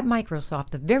interview at Microsoft,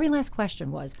 the very last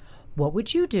question was, what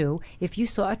would you do if you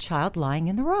saw a child lying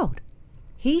in the road?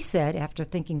 He said, after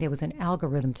thinking there was an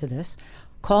algorithm to this,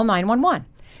 call 911.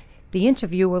 The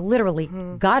interviewer literally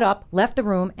got up, left the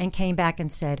room, and came back and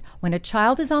said, when a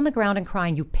child is on the ground and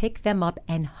crying, you pick them up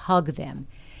and hug them.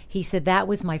 He said, that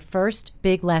was my first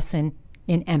big lesson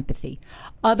in empathy.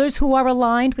 Others who are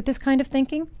aligned with this kind of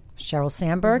thinking, Sheryl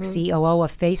Sandberg, COO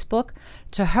of Facebook.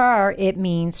 To her, it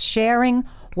means sharing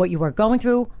what you are going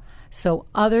through so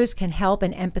others can help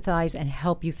and empathize and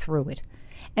help you through it.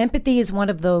 Empathy is one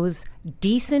of those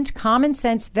decent, common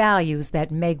sense values that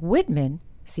Meg Whitman,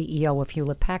 CEO of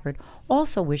Hewlett-Packard,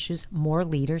 also wishes more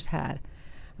leaders had.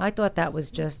 I thought that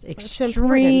was just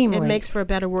extremely... It makes for a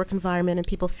better work environment and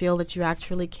people feel that you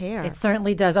actually care. It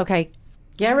certainly does. Okay,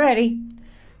 get ready.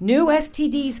 New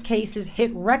STDs cases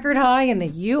hit record high in the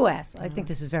U.S. I think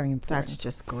this is very important. That's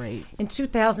just great. In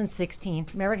 2016,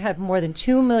 America had more than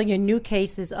 2 million new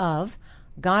cases of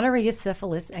gonorrhea,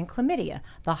 syphilis, and chlamydia,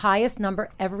 the highest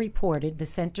number ever reported, the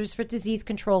Centers for Disease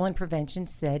Control and Prevention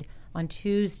said on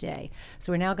Tuesday.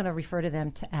 So we're now going to refer to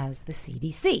them as the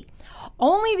CDC.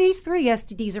 Only these 3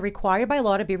 STDs are required by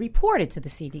law to be reported to the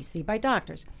CDC by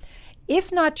doctors.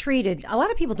 If not treated, a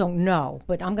lot of people don't know,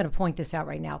 but I'm going to point this out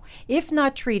right now. If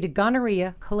not treated,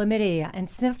 gonorrhea, chlamydia, and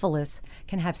syphilis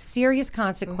can have serious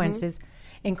consequences,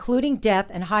 including death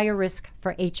and higher risk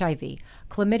for HIV.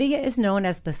 Chlamydia is known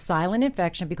as the silent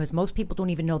infection because most people don't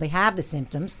even know they have the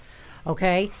symptoms,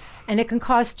 okay? And it can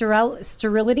cause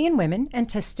sterility in women and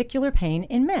testicular pain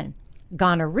in men.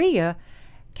 Gonorrhea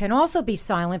can also be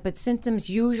silent, but symptoms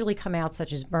usually come out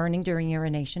such as burning during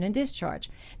urination and discharge.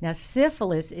 Now,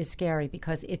 syphilis is scary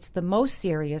because it's the most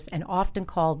serious and often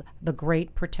called the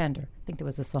Great Pretender. I think there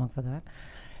was a song for that.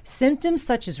 Symptoms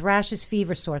such as rashes,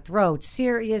 fever, sore throat,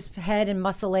 serious head and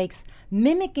muscle aches,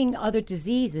 mimicking other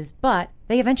diseases, but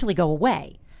they eventually go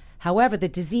away. However, the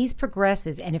disease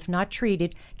progresses and if not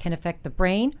treated, can affect the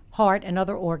brain, heart, and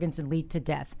other organs and lead to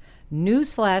death.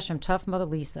 Newsflash from Tough Mother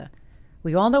Lisa.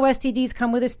 We all know STDs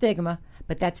come with a stigma,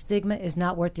 but that stigma is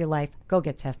not worth your life. Go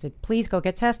get tested. Please go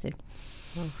get tested.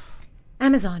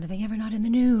 Amazon, are they ever not in the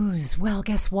news? Well,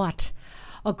 guess what?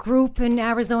 A group in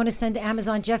Arizona sent to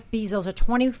Amazon Jeff Bezos a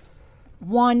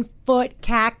 21-foot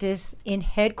cactus in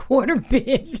headquarter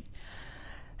bid.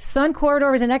 Sun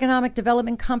Corridor is an economic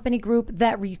development company group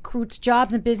that recruits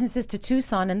jobs and businesses to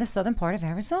Tucson in the southern part of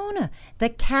Arizona. The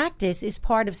cactus is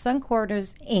part of Sun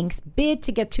Corridors Inc.'s bid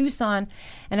to get Tucson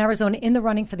and Arizona in the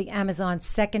running for the Amazon's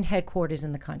second headquarters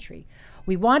in the country.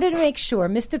 We wanted to make sure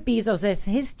Mr. Bezos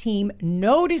and his team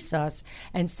notice us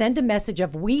and send a message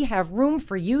of we have room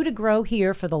for you to grow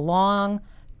here for the long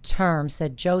term,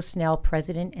 said Joe Snell,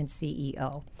 president and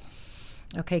CEO.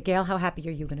 Okay, Gail, how happy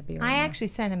are you going to be? I actually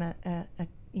sent him a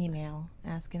email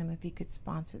asking him if he could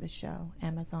sponsor the show,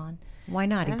 Amazon. Why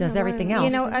not? He does everything else.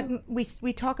 You know,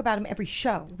 we talk about him every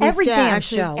show. Every damn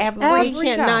actually, show. Every We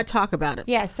can't show. not talk about it.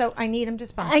 Yeah, so I need him to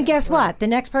sponsor. And guess what? The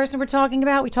next person we're talking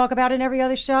about, we talk about in every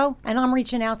other show, and I'm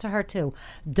reaching out to her too.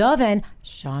 Dove and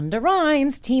Shonda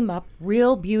Rhimes team up,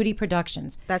 Real Beauty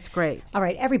Productions. That's great. All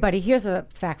right, everybody, here's a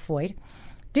factoid.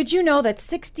 Did you know that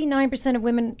 69% of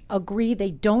women agree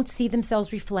they don't see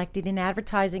themselves reflected in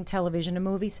advertising, television, and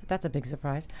movies? That's a big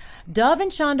surprise. Dove and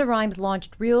Shonda Rhimes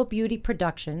launched Real Beauty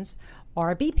Productions,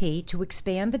 RBP, to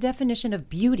expand the definition of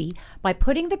beauty by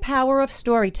putting the power of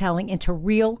storytelling into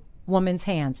real woman's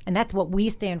hands. And that's what we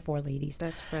stand for, ladies.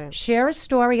 That's right. Share a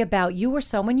story about you or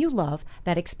someone you love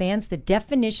that expands the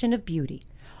definition of beauty.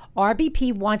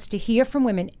 RBP wants to hear from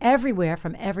women everywhere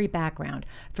from every background.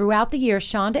 Throughout the year,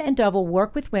 Shonda and Dove will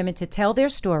work with women to tell their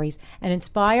stories and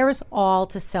inspire us all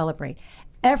to celebrate.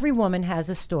 Every woman has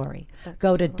a story.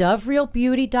 Go to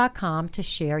doverealbeauty.com to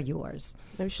share yours.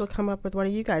 Maybe she'll come up with one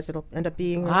of you guys. It'll end up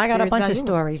being I got a series bunch about of you.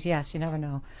 stories. Yes, you never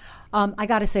know. I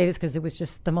got to say this because it was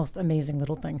just the most amazing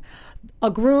little thing. A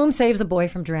groom saves a boy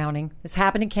from drowning. This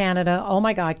happened in Canada. Oh,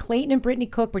 my God. Clayton and Brittany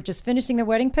Cook were just finishing their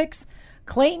wedding pics.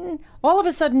 Clayton all of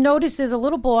a sudden notices a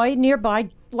little boy nearby,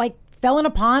 like, fell in a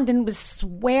pond and was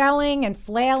swailing and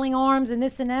flailing arms and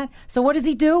this and that. So what does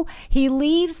he do? He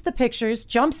leaves the pictures,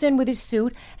 jumps in with his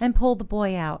suit, and pulled the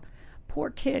boy out.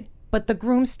 Poor kid. But the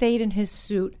groom stayed in his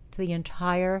suit the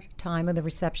entire time of the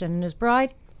reception, and his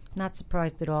bride, not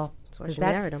surprised at all. That's why 'Cause she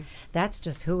married him. That's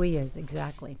just who he is,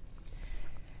 exactly.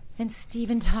 And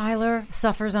Steven Tyler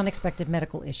suffers unexpected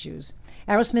medical issues.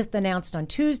 Aerosmith announced on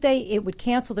Tuesday it would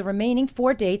cancel the remaining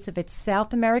 4 dates of its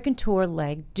South American tour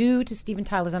leg due to Steven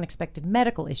Tyler's unexpected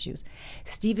medical issues.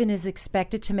 Steven is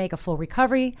expected to make a full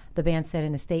recovery, the band said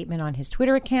in a statement on his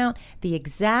Twitter account. The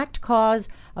exact cause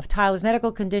of Tyler's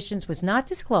medical conditions was not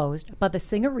disclosed, but the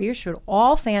singer reassured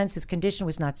all fans his condition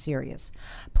was not serious.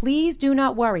 Please do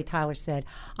not worry, Tyler said.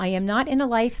 I am not in a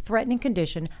life-threatening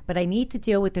condition, but I need to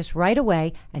deal with this right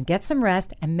away and get some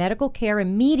rest and medical care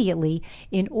immediately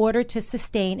in order to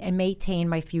sustain and maintain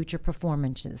my future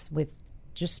performances. With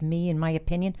just me, in my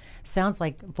opinion, sounds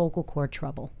like vocal cord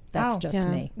trouble. That's just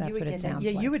me. That's what it sounds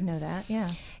like. Yeah, you would know that.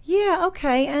 Yeah. Yeah,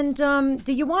 okay. And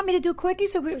do you want me to do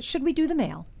quickies or should we do the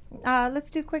mail? Let's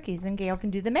do quickies, then Gail can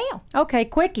do the mail. Okay,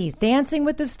 quickies. Dancing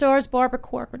with the Stars, Barbara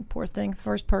Corcoran, poor thing,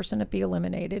 first person to be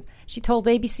eliminated. She told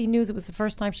ABC News it was the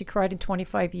first time she cried in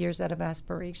 25 years out of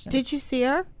aspiration. Did you see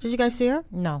her? Did you guys see her?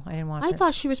 No, I didn't watch I it.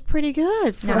 thought she was pretty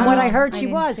good. From what I heard, I she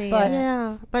didn't was, see but it.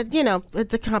 Yeah, but you know,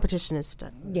 the competition is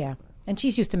stuck. yeah. And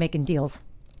she's used to making deals.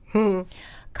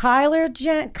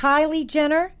 Kylie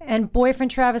Jenner and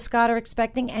boyfriend Travis Scott are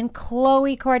expecting, and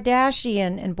Khloe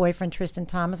Kardashian and boyfriend Tristan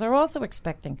Thomas are also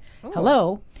expecting.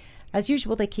 Hello. As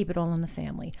usual, they keep it all in the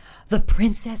family. The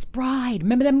Princess Bride.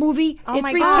 Remember that movie? Oh, It's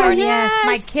my returned. God, yes.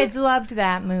 My kids loved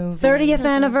that movie. 30th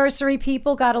anniversary,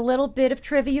 people. Got a little bit of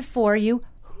trivia for you.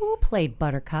 Who played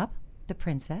Buttercup, the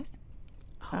princess?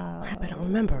 Crap, I don't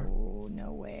remember.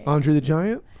 No way. Andre the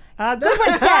Giant. Good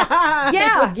one, Seth.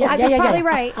 Yeah, that's probably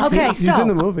right. Okay, He's in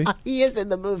the movie. He is in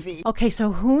the movie. Okay,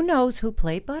 so who knows who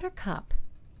played Buttercup?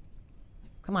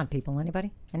 Come on, people.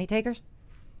 Anybody? Any takers?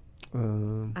 I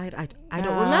don't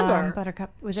remember.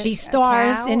 Buttercup. Was it She a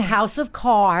stars cow? in House of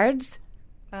Cards.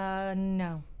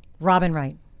 No. Robin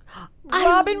Wright.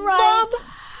 Robin Wright.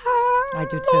 I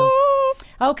do too.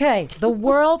 Okay, the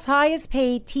world's highest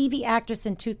paid TV actress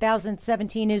in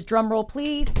 2017 is, drumroll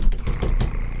please,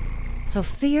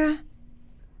 Sofia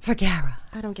Vergara.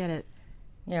 I don't get it.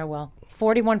 Yeah, well,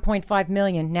 41.5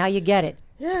 million. Now you get it.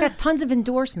 She's got tons of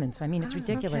endorsements. I mean, it's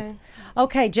ridiculous.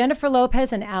 Okay, Jennifer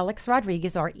Lopez and Alex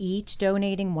Rodriguez are each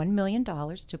donating $1 million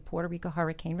to Puerto Rico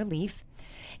hurricane relief.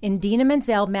 Indina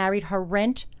Menzel married her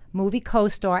Rent movie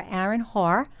co-star Aaron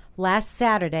Haar last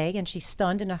Saturday, and she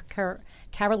stunned in a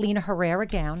Carolina Herrera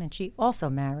gown. And she also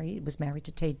was married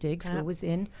to Taye Diggs, who was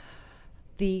in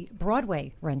the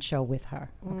Broadway Rent show with her.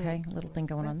 Okay, a little thing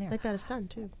going on there. They've got a son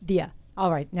too. Yeah. All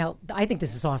right, now I think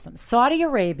this is awesome. Saudi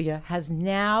Arabia has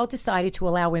now decided to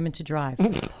allow women to drive.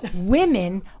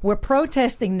 Women were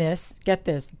protesting this, get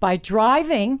this, by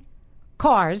driving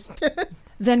cars,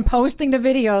 then posting the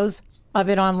videos of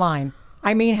it online.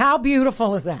 I mean, how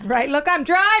beautiful is that? Right, look, I'm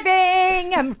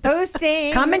driving. I'm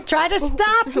posting. Come and try to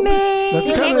stop me. That's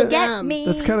You kinda- didn't get me.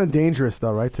 That's kind of dangerous,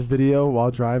 though, right? To video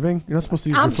while driving. You're not supposed to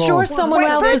use I'm your phone. sure someone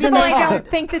Well, else first is in of the all, I car. don't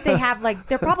think that they have, like,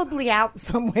 they're probably out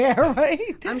somewhere, right?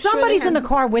 I'm sure Somebody's they in the have-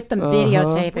 car with them We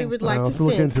videotaping. would like I'll to have to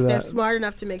look think into they're that. smart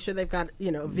enough to make sure they've got,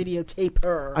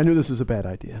 videotaper. I knew this was a bad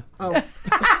idea. Oh,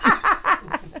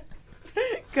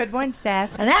 Good one,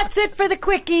 Seth. And that's it for the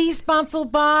Quickie,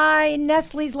 sponsored by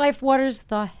Nestle's Life Waters,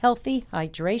 the healthy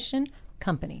hydration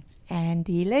company. And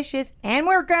delicious. And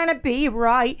we're going to be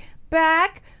right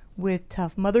back with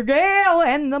Tough Mother Gail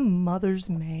and the Mother's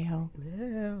Mail.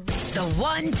 The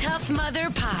One Tough Mother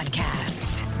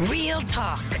Podcast. Real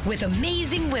talk with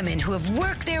amazing women who have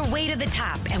worked their way to the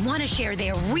top and want to share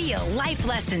their real life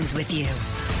lessons with you.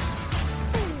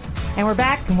 And we're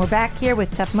back here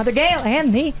with Tough Mother Gail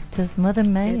and the Tough Mother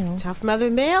Mail. it's Tough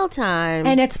Mother Mail time.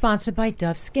 And it's sponsored by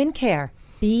Dove Skincare.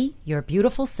 Be your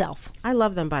beautiful self. I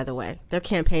love them, by the way. Their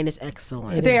campaign is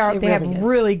excellent. It They is. are. It They really have is.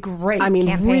 really great. I mean,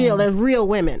 campaigns. they're real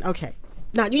women. Okay.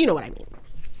 Now, you know what I mean.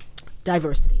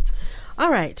 Diversity.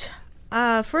 All right.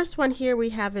 First one here we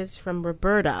have is from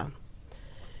Roberta.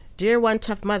 Dear One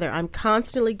Tough Mother, I'm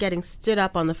constantly getting stood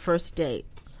up on the first date.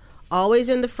 Always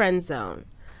in the friend zone.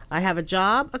 I have a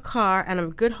job, a car, and I'm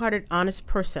a good-hearted, honest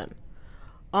person.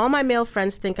 All my male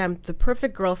friends think I'm the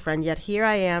perfect girlfriend, yet here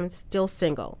I am, still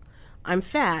single. I'm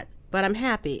fat, but I'm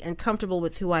happy and comfortable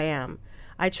with who I am.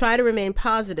 I try to remain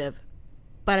positive,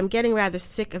 but I'm getting rather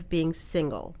sick of being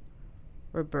single.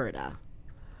 Roberta.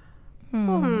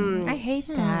 I hate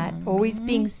that. Always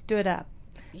being stood up.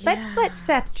 Let's let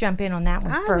Seth jump in on that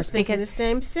one I was first thinking because the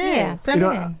same thing. Yeah, Send You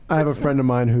it know, in. I have a friend of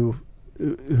mine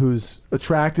who's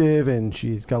attractive and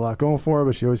she's got a lot going for her,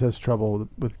 but she always has trouble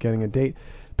with getting a date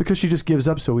because she just gives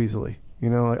up so easily. You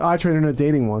know, like, I tried her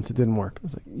dating once, it didn't work. I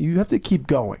was like, you have to keep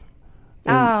going.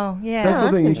 oh yeah, That's the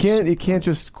that's thing. interesting. You can't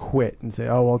just quit and say,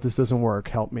 "Oh well, this doesn't work.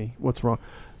 Help me. What's wrong?"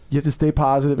 You have to stay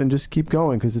positive and just keep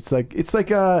going because it's like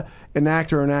an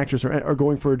actor or an actress are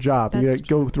going for a job. You That's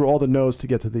gotta go through all the no's to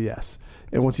get to the yes,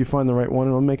 and once you find the right one,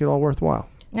 it'll make it all worthwhile.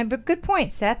 But good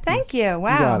point, Seth. Thank you.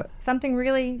 Wow, got it. something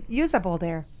really usable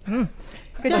there. Good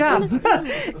job.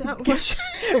 What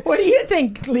What do you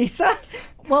think, Lisa?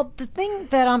 Well, the thing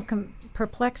that I'm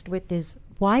perplexed with is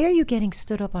why are you getting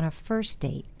stood up on a first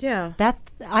date? Yeah. That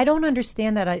I don't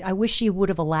understand that. I wish she would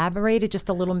have elaborated just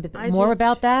a little bit I more did.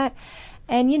 about that.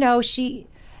 And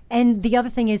and the other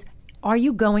thing is, are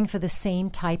you going for the same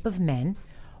type of men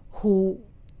who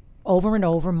over and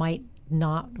over might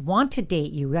not want to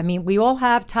date you? I mean, we all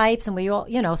have types and we all,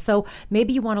 so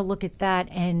maybe you want to look at that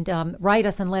and write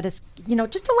us and let us,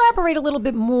 just elaborate a little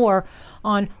bit more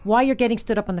on why you're getting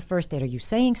stood up on the first date. Are you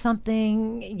saying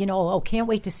something, oh, can't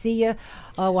wait to see you.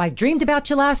 Oh, I dreamed about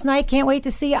you last night. Can't wait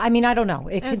to see you. I mean, I don't know.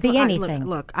 It could be anything.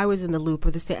 Look, I was in the loop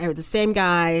with the same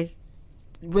guy,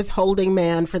 withholding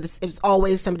man for this. It was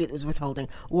always somebody that was withholding.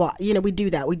 Why? We do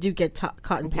that. We do get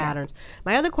caught in patterns.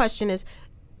 My other question is,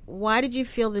 why did you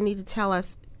feel the need to tell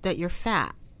us that you're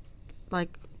fat?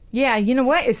 Like, Yeah, you know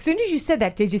what? As soon as you said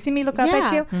that, did you see me look up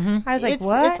at you? I was like,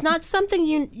 what? It's not something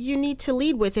you need to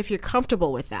lead with if you're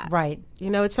comfortable with that. Right.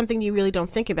 It's something you really don't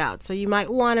think about. So you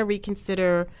might want to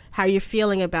reconsider how you're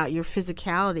feeling about your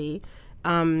physicality.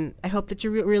 I hope that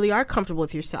you really are comfortable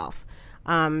with yourself.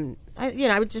 I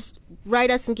would just write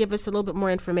us and give us a little bit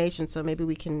more information so maybe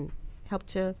we can help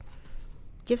to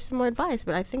give some more advice.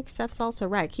 But I think Seth's also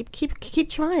right. Keep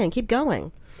trying. Keep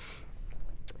going.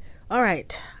 All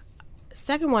right.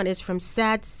 Second one is from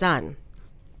Sad Son.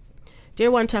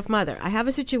 Dear One Tough Mother, I have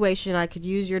a situation I could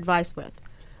use your advice with.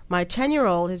 My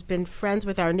 10-year-old has been friends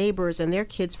with our neighbors and their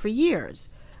kids for years.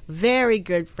 Very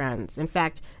good friends. In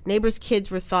fact, neighbors' kids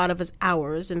were thought of as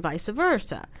ours and vice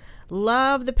versa.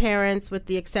 Love the parents with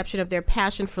the exception of their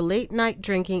passion for late-night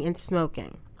drinking and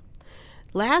smoking.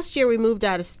 Last year we moved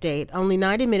out of state, only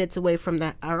 90 minutes away from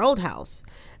our old house.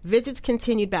 Visits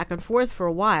continued back and forth for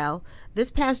a while.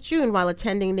 This past June, while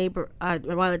attending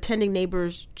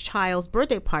neighbor's child's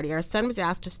birthday party, our son was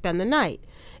asked to spend the night.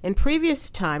 In previous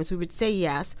times, we would say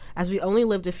yes, as we only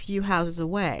lived a few houses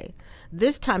away.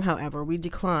 This time, however, we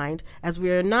declined, as we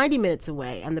are 90 minutes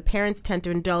away, and the parents tend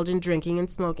to indulge in drinking and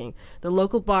smoking. The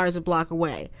local bar is a block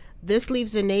away. This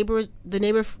leaves the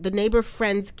neighbor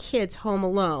friend's kids home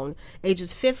alone,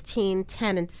 ages 15,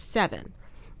 10, and 7.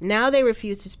 Now they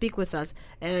refuse to speak with us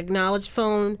and acknowledge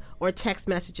phone or text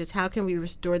messages. How can we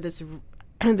restore this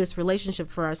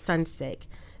relationship for our son's sake?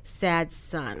 sad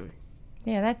son.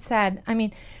 Yeah, that's sad. I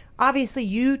mean, obviously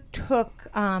you took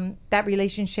that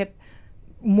relationship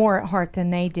more at heart than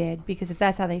they did, because if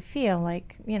that's how they feel,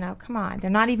 like, come on,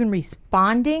 they're not even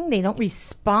responding. They don't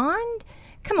respond.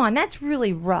 Come on, that's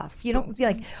really rough. You don't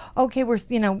like, okay,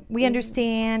 we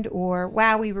understand, or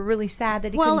wow, we were really sad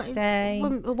that he couldn't stay.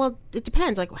 Well, it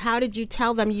depends. Like, how did you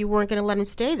tell them you weren't going to let him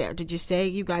stay there? Did you say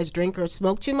you guys drink or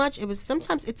smoke too much?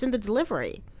 Sometimes it's in the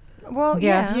delivery. Well,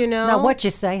 yeah. Now, what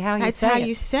you say, how you That's say how it.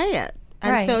 you say it.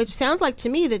 And Right. so it sounds like to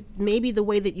me that maybe the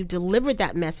way that you delivered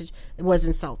that message was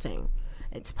insulting.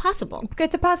 It's possible.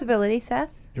 It's a possibility,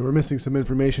 Seth. Yeah, we're missing some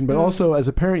information, but also as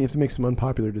a parent, you have to make some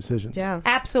unpopular decisions. Yeah.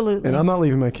 Absolutely. And I'm not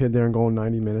leaving my kid there and going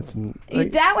 90 minutes. And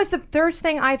That was the first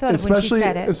thing I thought of when she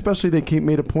said it. Especially they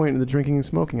made a point of the drinking and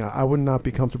smoking. I would not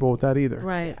be comfortable with that either.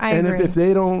 Right. I And agree. if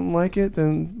they don't like it,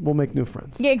 then we'll make new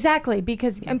friends. Yeah, exactly.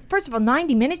 Because first of all,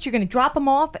 90 minutes, you're going to drop them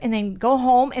off and then go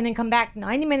home and then come back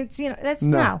 90 minutes. That's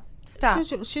no. Stop. I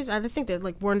think they're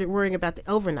like worrying about the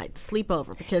overnight, the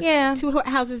sleepover, because Yeah. 2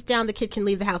 houses down, the kid can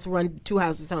leave the house, run 2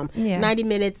 houses home. Yeah. 90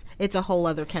 minutes, it's a whole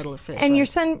other kettle of fish. And right? your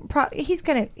son, he's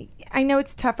going to, I know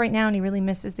it's tough right now and he really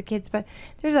misses the kids, but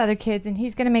there's other kids and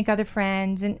he's going to make other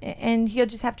friends, and he'll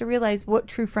just have to realize what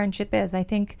true friendship is. I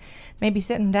think maybe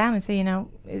sitting him down and say,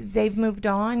 they've moved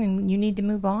on and you need to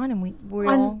move on, and we're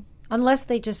all... Unless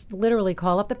they just literally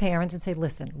call up the parents and say,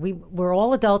 listen, we're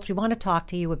all adults. We want to talk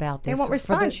to you about this. They won't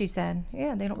respond, she said.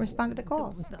 Yeah, they don't respond to the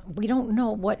calls. We don't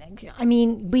know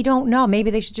we don't know.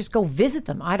 Maybe they should just go visit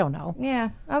them. I don't know. Yeah.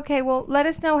 Okay, well, let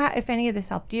us know if any of this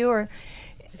helped you, or...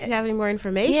 If you have any more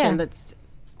information, Yeah.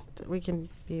 we can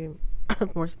be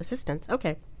more assistance.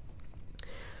 Okay.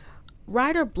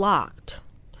 Writer blocked.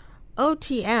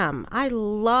 OTM. I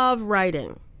love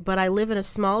writing, but I live in a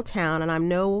small town and I'm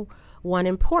no one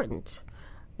important.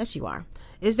 Yes, you are.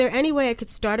 Is there any way I could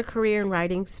start a career in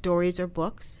writing stories or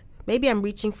books? Maybe I'm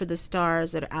reaching for the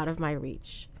stars that are out of my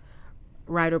reach.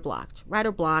 Writer blocked.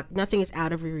 Writer blocked. Nothing is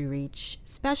out of your reach,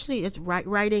 especially as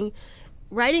writing.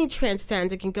 Writing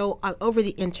transcends. It can go over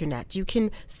the internet. You can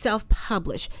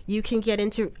self-publish. You can get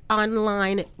into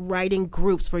online writing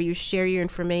groups where you share your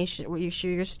information, where you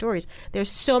share your stories.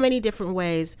 There's so many different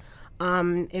ways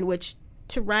in which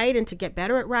to write and to get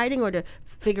better at writing, or to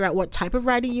figure out what type of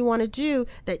writing you want to do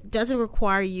that doesn't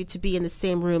require you to be in the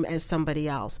same room as somebody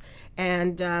else.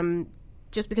 And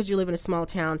just because you live in a small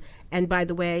town, and by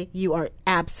the way, you are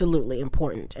absolutely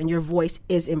important and your voice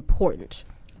is important.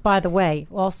 By the way,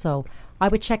 also, I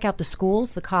would check out the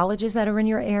schools, the colleges that are in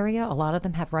your area. A lot of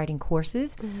them have writing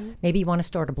courses. Mm-hmm. Maybe you want to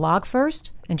start a blog first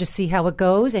and just see how it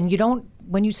goes. And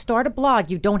when you start a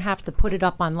blog, you don't have to put it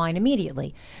up online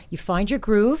immediately. You find your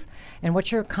groove and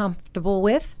what you're comfortable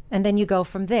with, and then you go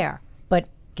from there. But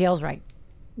Gail's right.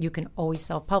 You can always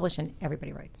self-publish, and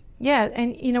everybody writes. Yeah,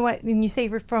 and you know what? When you say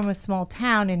you're from a small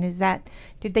town, and is that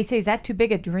too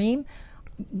big a dream?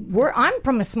 I'm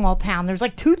from a small town. There's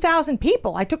like 2,000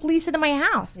 people. I took Lisa to my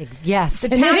house. Yes. The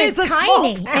and town it is a small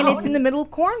tiny, town. and it's in the middle of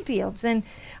cornfields. And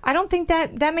I don't think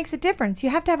that makes a difference.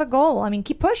 You have to have a goal. I mean,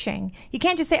 keep pushing. You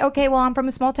can't just say, okay, well, I'm from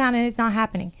a small town and it's not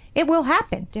happening. It will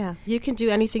happen. Yeah, you can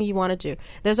do anything you want to do.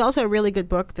 There's also a really good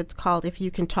book that's called If You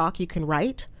Can Talk, You Can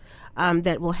Write,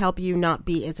 that will help you not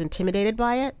be as intimidated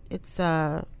by it. It's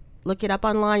look it up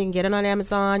online. You can get it on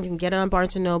Amazon. You can get it on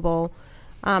Barnes & Noble.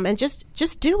 And just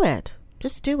do it.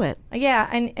 Just do it. Yeah,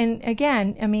 and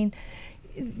again, I mean,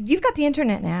 you've got the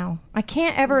internet now. I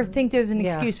can't ever think there's an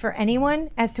excuse for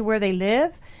anyone as to where they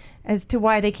live, as to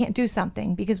why they can't do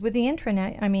something. Because with the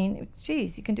internet, I mean,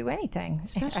 geez, you can do anything.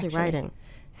 Especially actually. writing.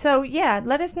 So, yeah,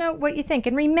 let us know what you think.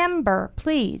 And remember,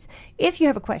 please, if you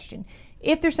have a question,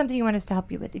 if there's something you want us to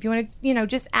help you with, if you want to,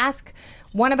 just ask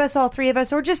one of us, all three of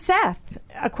us, or just Seth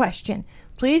a question,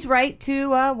 please write to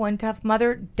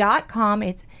onetoughmother.com.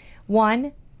 It's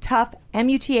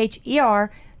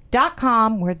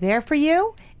onetoughmuther.com. We're there for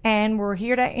you, and we're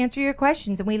here to answer your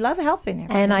questions, and we love helping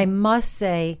everyone. And I must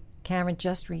say, Karen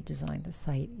just redesigned the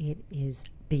site. It is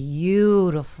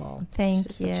beautiful. Thank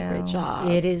It's you. such a great job.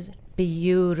 It is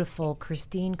beautiful.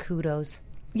 Christine, kudos.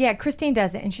 Yeah, Christine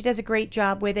does it, and she does a great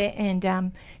job with it,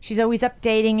 and she's always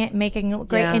updating it, making it look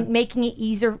great, and making it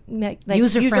User-friendly.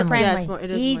 user-friendly. Yeah,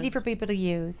 it is easy more. for people to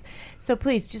use. So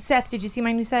please, just Seth, did you see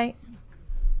my new site?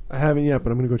 I haven't yet,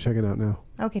 but I'm going to go check it out now.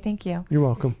 Okay, thank you. You're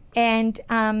welcome. And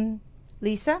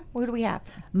Lisa, what do we have?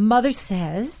 Mother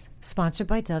Says, sponsored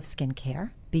by Dove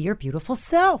Skincare. Be your beautiful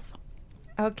self.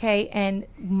 Okay, and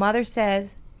Mother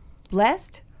says,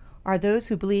 blessed are those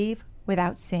who believe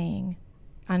without seeing.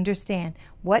 Understand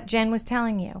what Jen was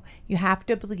telling you. You have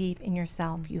to believe in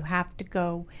yourself. You have to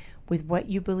go with what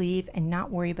you believe and not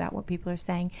worry about what people are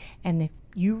saying. And if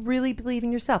you really believe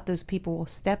in yourself, those people will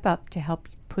step up to help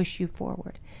push you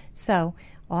forward. So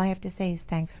all I have to say is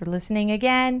thanks for listening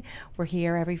again. We're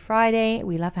here every Friday.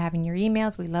 We love having your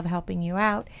emails. We love helping you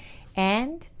out.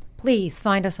 And please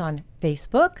find us on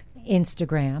Facebook,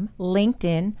 Instagram,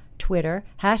 LinkedIn, Twitter,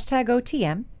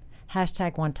 #OTM,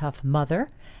 #OneToughMother,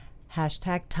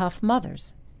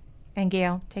 #ToughMothers. And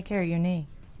Gail, take care of your knee.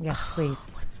 Yes, please.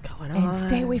 What's going on? And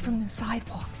stay away from the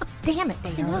sidewalks. Damn it, they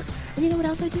hurt. And you know what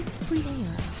else I do? Breathe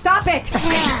in. Stop it.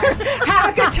 Have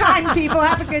a good time, people.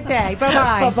 Have a good day.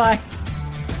 Bye-bye. Bye-bye.